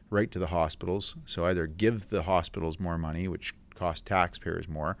right to the hospitals. So either give the hospitals more money, which costs taxpayers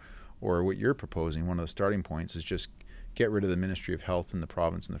more, or what you're proposing, one of the starting points is just get rid of the Ministry of Health in the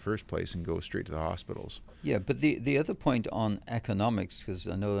province in the first place and go straight to the hospitals. Yeah, but the other point on economics, because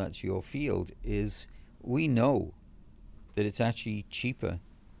I know that's your field, is we know that it's actually cheaper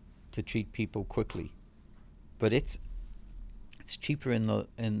to treat people quickly, but it's cheaper in the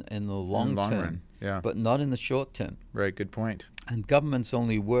long term, run, yeah, but not in the short term. Right, good point. And governments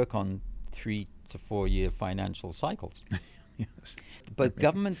only work on 3 to 4 year financial cycles. Yes. But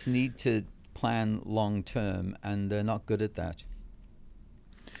governments need to plan long term, and they're not good at that.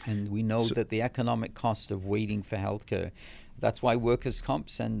 And we know that the economic cost of waiting for healthcare, that's why workers' comp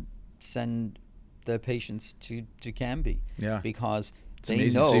send their patients to Cambie. Yeah. Because It's they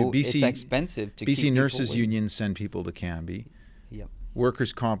amazing. know So it's expensive to keep BC people Nurses waiting. Union send people to Cambie. Yep.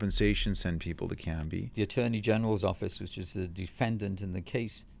 Workers' compensation send people to Cambie. The Attorney General's office, which is the defendant in the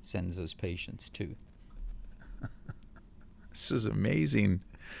case, sends us patients too. This is amazing.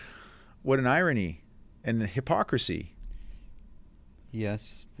 What an irony and hypocrisy.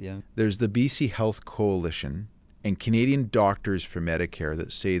 Yes, yeah. There's the BC Health Coalition and Canadian Doctors for Medicare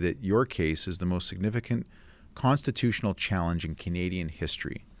that say that your case is the most significant constitutional challenge in Canadian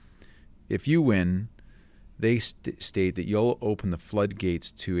history. If you win, they state that you'll open the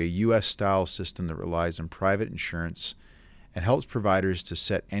floodgates to a U.S.-style system that relies on private insurance and helps providers to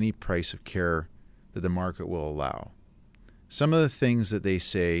set any price of care that the market will allow. Some of the things that they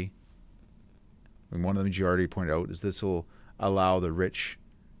say, and one of them you already pointed out, is this will allow the rich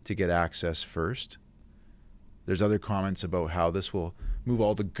to get access first. There's other comments about how this will move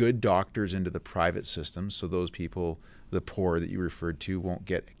all the good doctors into the private system, so those people, the poor that you referred to, won't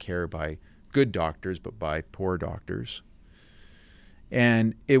get care by good doctors but by poor doctors.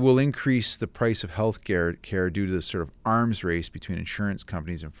 And it will increase the price of health care due to this sort of arms race between insurance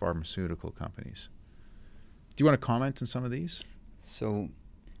companies and pharmaceutical companies. Do you want to comment on some of these? So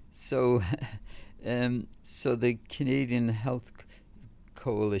the Canadian Health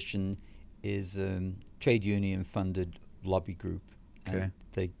Coalition is a trade union funded lobby group. Okay. And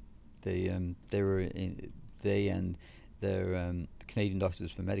they and their Canadian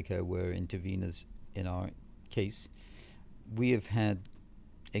Doctors for Medicare were interveners in our case. We have had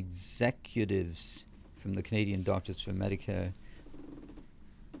executives from the Canadian Doctors for Medicare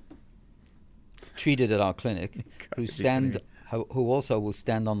treated at our clinic who also will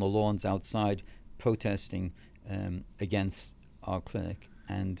stand on the lawns outside protesting against our clinic,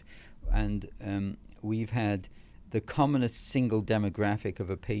 and we've had the commonest single demographic of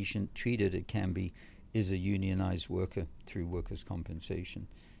a patient treated at Cambie is a unionized worker through workers' compensation.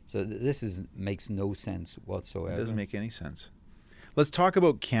 So this makes no sense whatsoever. It doesn't make any sense. Let's talk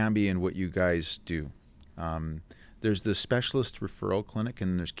about Cambie and what you guys do. There's the specialist referral clinic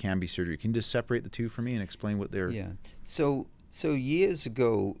and there's Cambie surgery. Can you just separate the two for me and explain what they're... Yeah. So years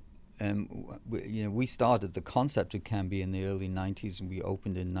ago, we started the concept of Cambie in the early 90s and we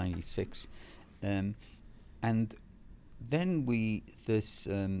opened in 96. And then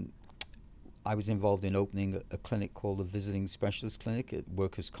I was involved in opening a clinic called the Visiting Specialist Clinic at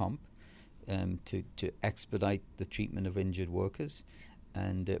Workers' Comp to expedite the treatment of injured workers.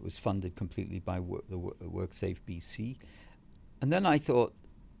 And it was funded completely by the WorkSafe BC. And then I thought,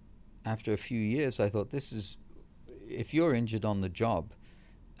 after a few years, this is, if you're injured on the job,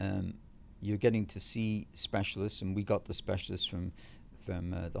 you're getting to see specialists, and we got the specialists from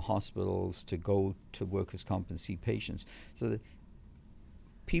the hospitals to go to workers' comp and see patients. So the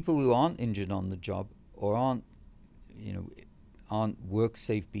people who aren't injured on the job or aren't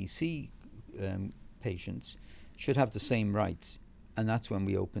WorkSafe BC patients should have the same rights, and that's when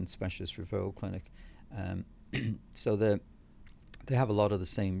we opened Specialist Referral Clinic. So they have a lot of the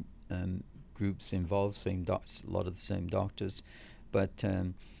same groups involved, a lot of the same doctors, but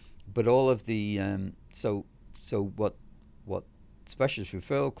all of the so what Specialist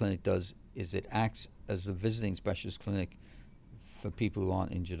Referral Clinic does is it acts as a visiting specialist clinic for people who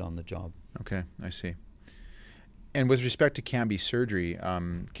aren't injured on the job. Okay, I see. And with respect to Cambie Surgery,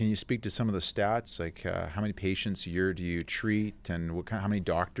 can you speak to some of the stats, like how many patients a year do you treat, and how many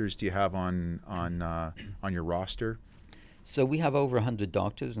doctors do you have on your roster? So we have over 100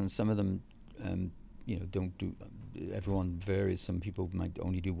 doctors, and some of them, don't do. Everyone varies. Some people might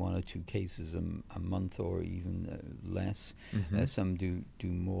only do 1 or 2 cases a month, or even less. Mm-hmm. Some do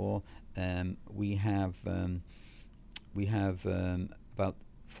more. We have about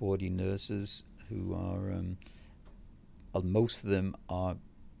 40 nurses who are. Most of them are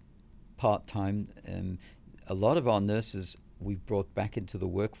part-time. A lot of our nurses we've brought back into the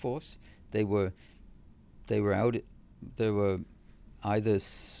workforce. They were out. They were either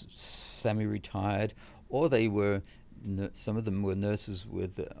semi-retired, or they were. Some of them were nurses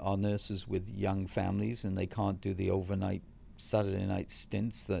with young families, and they can't do the overnight Saturday night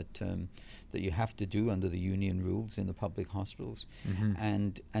stints that you have to do under the union rules in the public hospitals. Mm-hmm.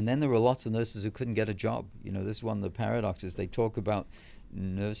 And then there were lots of nurses who couldn't get a job. This is one of the paradoxes. They talk about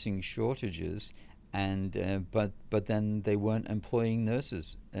nursing shortages, and but then they weren't employing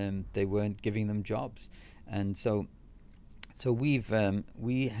nurses, and they weren't giving them jobs. And so we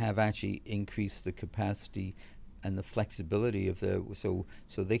have actually increased the capacity and the flexibility of so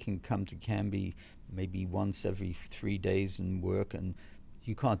they can come to Cambie maybe once every 3 days and work, and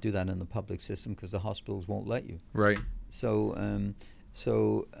you can't do that in the public system because the hospitals won't let you. Right. So and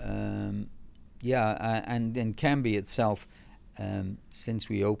in Cambie itself, since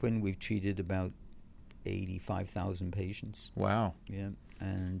we opened, we've treated about 85,000 patients. Wow. Yeah,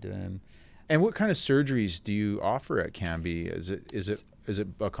 and what kind of surgeries do you offer at Cambie? Is it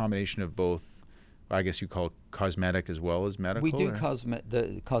a combination of both? I guess you call it cosmetic as well as medical. We do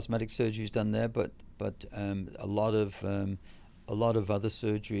the cosmetic surgeries done there, but a lot of other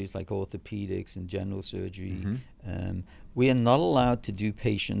surgeries like orthopedics and general surgery. Mm-hmm. We are not allowed to do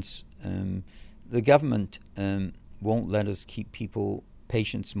patients. The government won't let us keep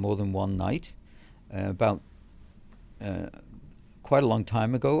patients more than one night. About quite a long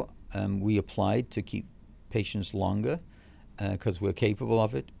time ago, we applied to keep patients longer because we're capable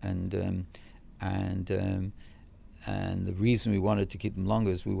of it, and the reason we wanted to keep them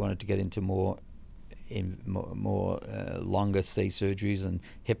longer is we wanted to get into more longer stay surgeries and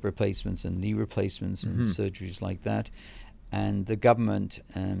hip replacements and knee replacements and surgeries like that. And the government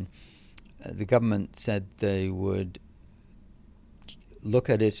said they would look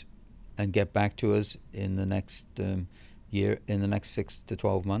at it and get back to us in the next year, in the next 6 to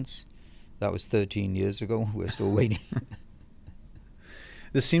 12 months. That was 13 years ago. We're still waiting.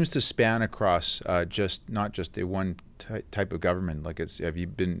 This seems to span across not just a one type of government. Like it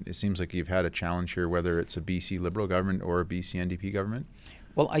seems like you've had a challenge here, whether it's a BC Liberal government or a BC NDP government.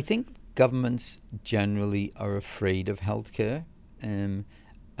 Well, I think governments generally are afraid of healthcare, and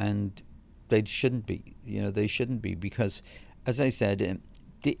they shouldn't be. They shouldn't be, because, as I said,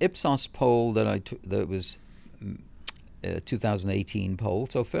 the Ipsos poll that was 2018 poll,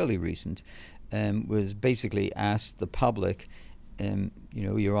 so fairly recent, was basically asked the public.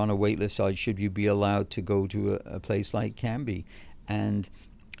 You're on a wait list, so should you be allowed to go to a place like Cambie? And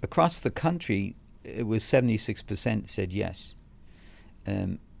across the country, it was 76% said yes.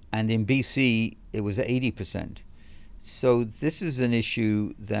 And in BC, it was 80%. So this is an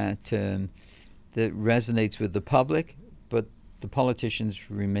issue that resonates with the public, but the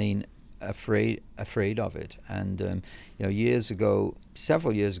politicians remain afraid of it. And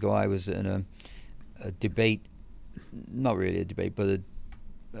several years ago, I was in a debate. Not really a debate, but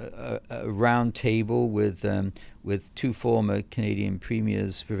a round table with 2 former Canadian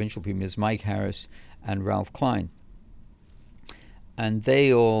provincial premiers, Mike Harris and Ralph Klein. And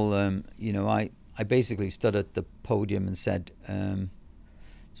they all, I basically stood at the podium and said,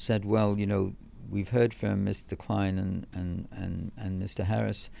 well, we've heard from Mr. Klein and Mr.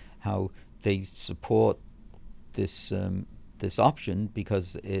 Harris how they support this option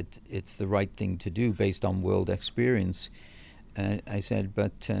because it's the right thing to do based on world experience. I said,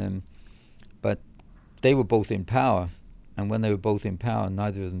 but they were both in power, And when they were both in power,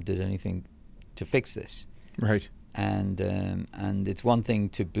 neither of them did anything to fix this. Right. And it's one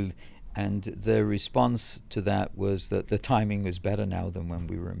thing and their response to that was that the timing was better now than when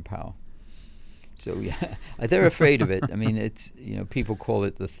we were in power. So yeah, they're afraid of it. I mean, it's, people call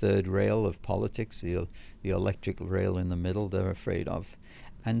it the third rail of politics, the electric rail in the middle. They're afraid of,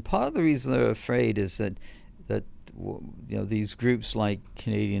 and part of the reason they're afraid is that these groups like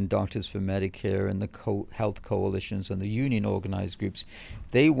Canadian Doctors for Medicare and the health coalitions and the union organized groups,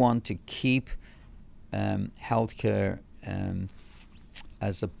 they want to keep healthcare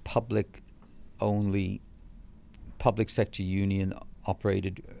as a public sector union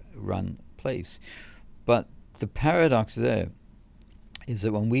operated run place. But the paradox there is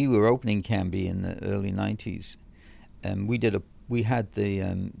that when we were opening Cambie in the early 90s, we had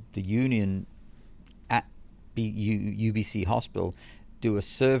the union at UBC Hospital do a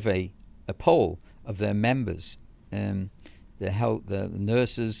survey, a poll of their members, the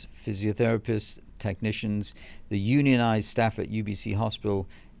nurses, physiotherapists, technicians. The unionized staff at UBC Hospital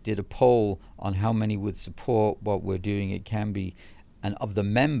did a poll on how many would support what we're doing at Cambie, and of the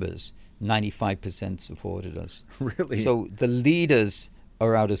members, 95% supported us. Really? So the leaders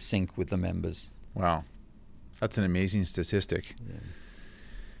are out of sync with the members. Wow. That's an amazing statistic. Yeah.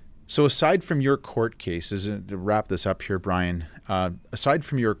 So aside from your court cases, to wrap this up here, Brian, aside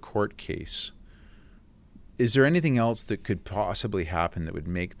from your court case, is there anything else that could possibly happen that would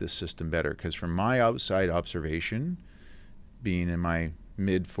make this system better? Because from my outside observation, being in my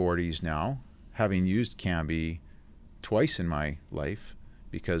mid-40s now, having used Cambie twice in my life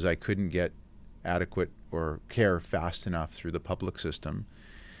because I couldn't get adequate or care fast enough through the public system,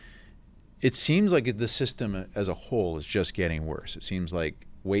 it seems like the system as a whole is just getting worse. It seems like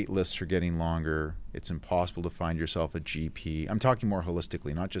wait lists are getting longer. It's impossible to find yourself a GP. I'm talking more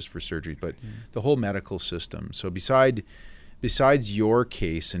holistically, not just for surgeries, but the whole medical system. So besides your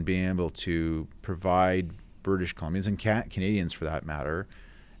case and being able to provide British Columbians and Canadians for that matter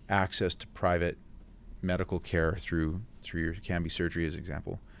access to private medical care through your Cambie surgery as an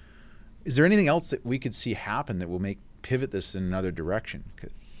example, is there anything else that we could see happen that will pivot this in another direction?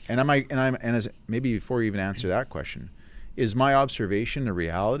 And maybe before you even answer that question, is my observation a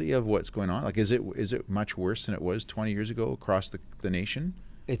reality of what's going on? Like, is it much worse than it was 20 years ago across the nation?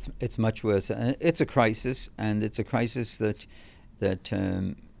 It's much worse, and it's a crisis, and it's a crisis that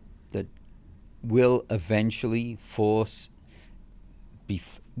will eventually force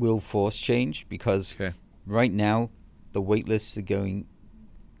change, because right now the wait lists are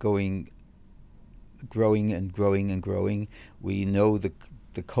growing and growing. We know the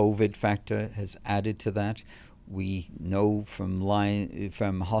COVID factor has added to that. We know from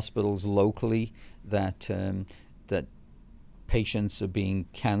hospitals locally that patients are being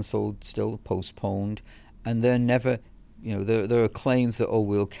cancelled, still postponed, and they're never, there are claims that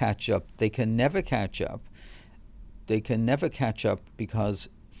we'll catch up. They can never catch up. They can never catch up because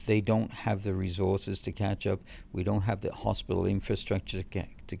they don't have the resources to catch up. We don't have the hospital infrastructure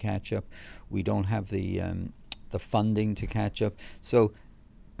to catch up. We don't have the funding to catch up. So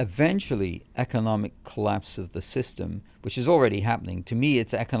eventually, economic collapse of the system, which is already happening. To me,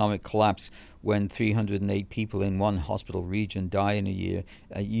 it's economic collapse when 308 people in one hospital region die in a year.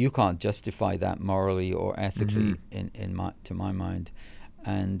 You can't justify that morally or ethically, to my mind.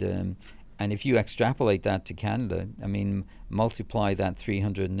 And if you extrapolate that to Canada, I mean, multiply that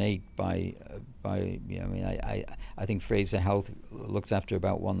 308 by I think Fraser Health looks after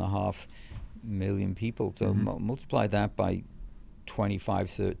about 1.5 million people. So multiply that by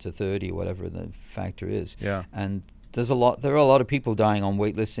 25 to 30, whatever the factor is. Yeah. And there are a lot of people dying on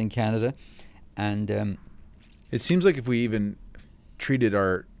wait lists in Canada. And it seems like if we even treated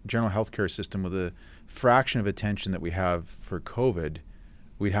our general healthcare system with a fraction of attention that we have for COVID,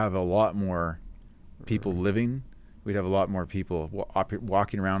 we'd have a lot more people living. We'd have a lot more people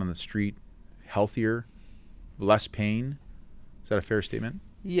walking around on the street, healthier, less pain. Is that a fair statement?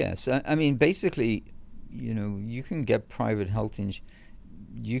 Yes. I mean, basically, you can get private health insurance.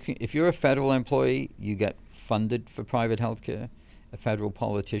 If you're a federal employee, you get funded for private health care. A federal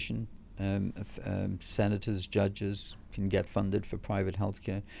politician, senators, judges can get funded for private health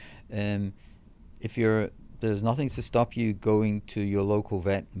care. There's nothing to stop you going to your local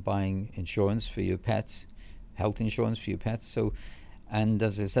vet and buying insurance for your pets, health insurance for your pets. So, and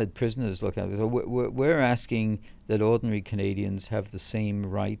as I said, prisoners look at it. So we're asking that ordinary Canadians have the same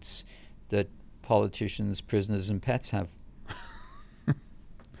rights that politicians, prisoners, and pets have.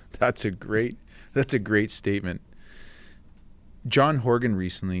 That's a great statement. John Horgan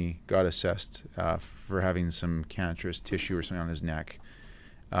recently got assessed for having some cancerous tissue or something on his neck,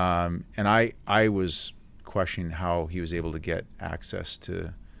 and I was questioning how he was able to get access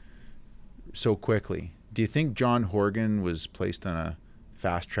to so quickly. Do you think John Horgan was placed on a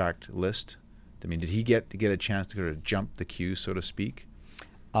fast-tracked list? I mean, did he get a chance to go to jump the queue, so to speak?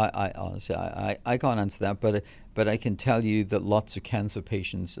 I honestly, I can't answer that, but I can tell you that lots of cancer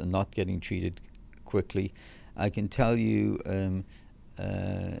patients are not getting treated quickly. I can tell you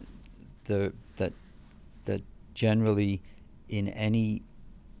that generally in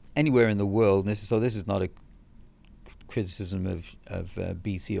anywhere in the world, this is not a criticism of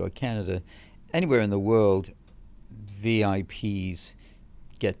BC or Canada, anywhere in the world, VIPs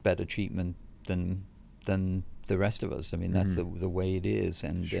get better treatment than the rest of us. I mean, that's the way it is.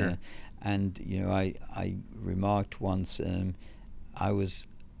 And Sure. And you know, I remarked once, I was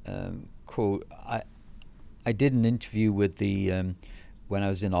quote, I did an interview with the when I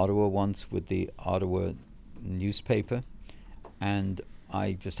was in Ottawa once with the Ottawa newspaper, and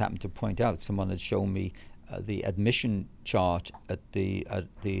I just happened to point out someone had shown me the admission chart at the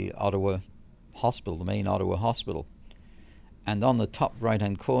Ottawa hospital, the main Ottawa hospital, and on the top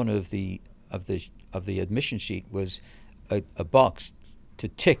right-hand corner of the admission sheet was a box to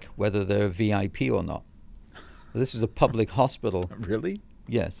tick whether they're a VIP or not. This was a public hospital. Really?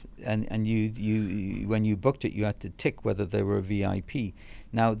 Yes, and you when you booked it, you had to tick whether they were a VIP.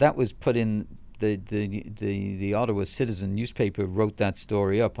 Now that was put in the Ottawa Citizen newspaper wrote that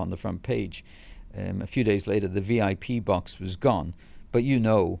story up on the front page. A few days later, the VIP box was gone, but you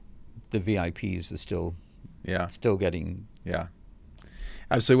know, the VIPs are still getting. Yeah,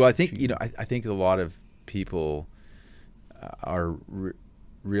 absolutely. Well, I think I think a lot of people are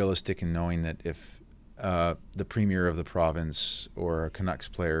realistic in knowing that if the premier of the province or a Canucks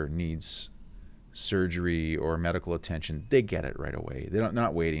player needs surgery or medical attention, they get it right away. They're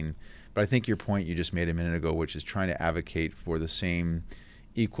not waiting. But I think your point you just made a minute ago, which is trying to advocate for the same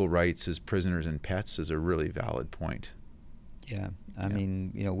equal rights as prisoners and pets, is a really valid point. Yeah, I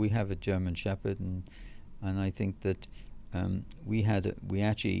mean, we have a German Shepherd, and I think that we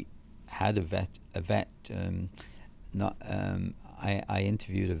actually had a vet. I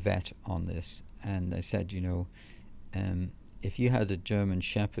interviewed a vet on this, and I said, if you had a German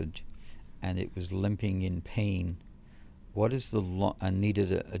Shepherd and it was limping in pain, what is and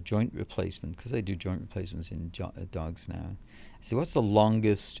needed a joint replacement, because they do joint replacements in dogs now. I said, what's the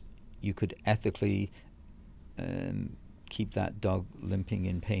longest you could ethically keep that dog limping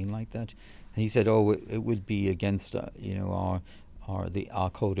in pain like that? And he said, it would be against our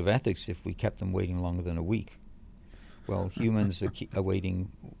code of ethics if we kept them waiting longer than a week. Well, humans are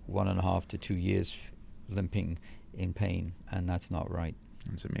waiting 1.5 to 2 years limping in pain, and that's not right.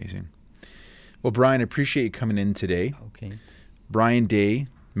 That's amazing. Well, Brian, I appreciate you coming in today. Okay. Brian Day,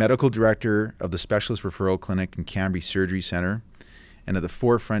 Medical Director of the Specialist Referral Clinic in Cambie Surgery Centre, and at the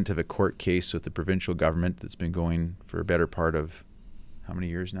forefront of a court case with the provincial government that's been going for a better part of how many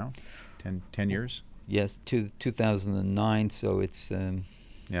years now? 10 years? Yes, 2009, so it's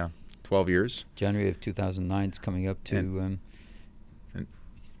 12 years. January of 2009 is coming up to...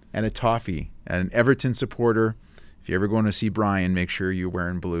 And a toffee, and an Everton supporter. If you're ever going to see Brian, make sure you're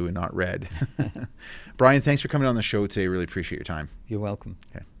wearing blue and not red. Brian, thanks for coming on the show today. Really appreciate your time. You're welcome.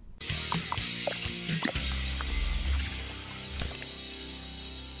 Okay.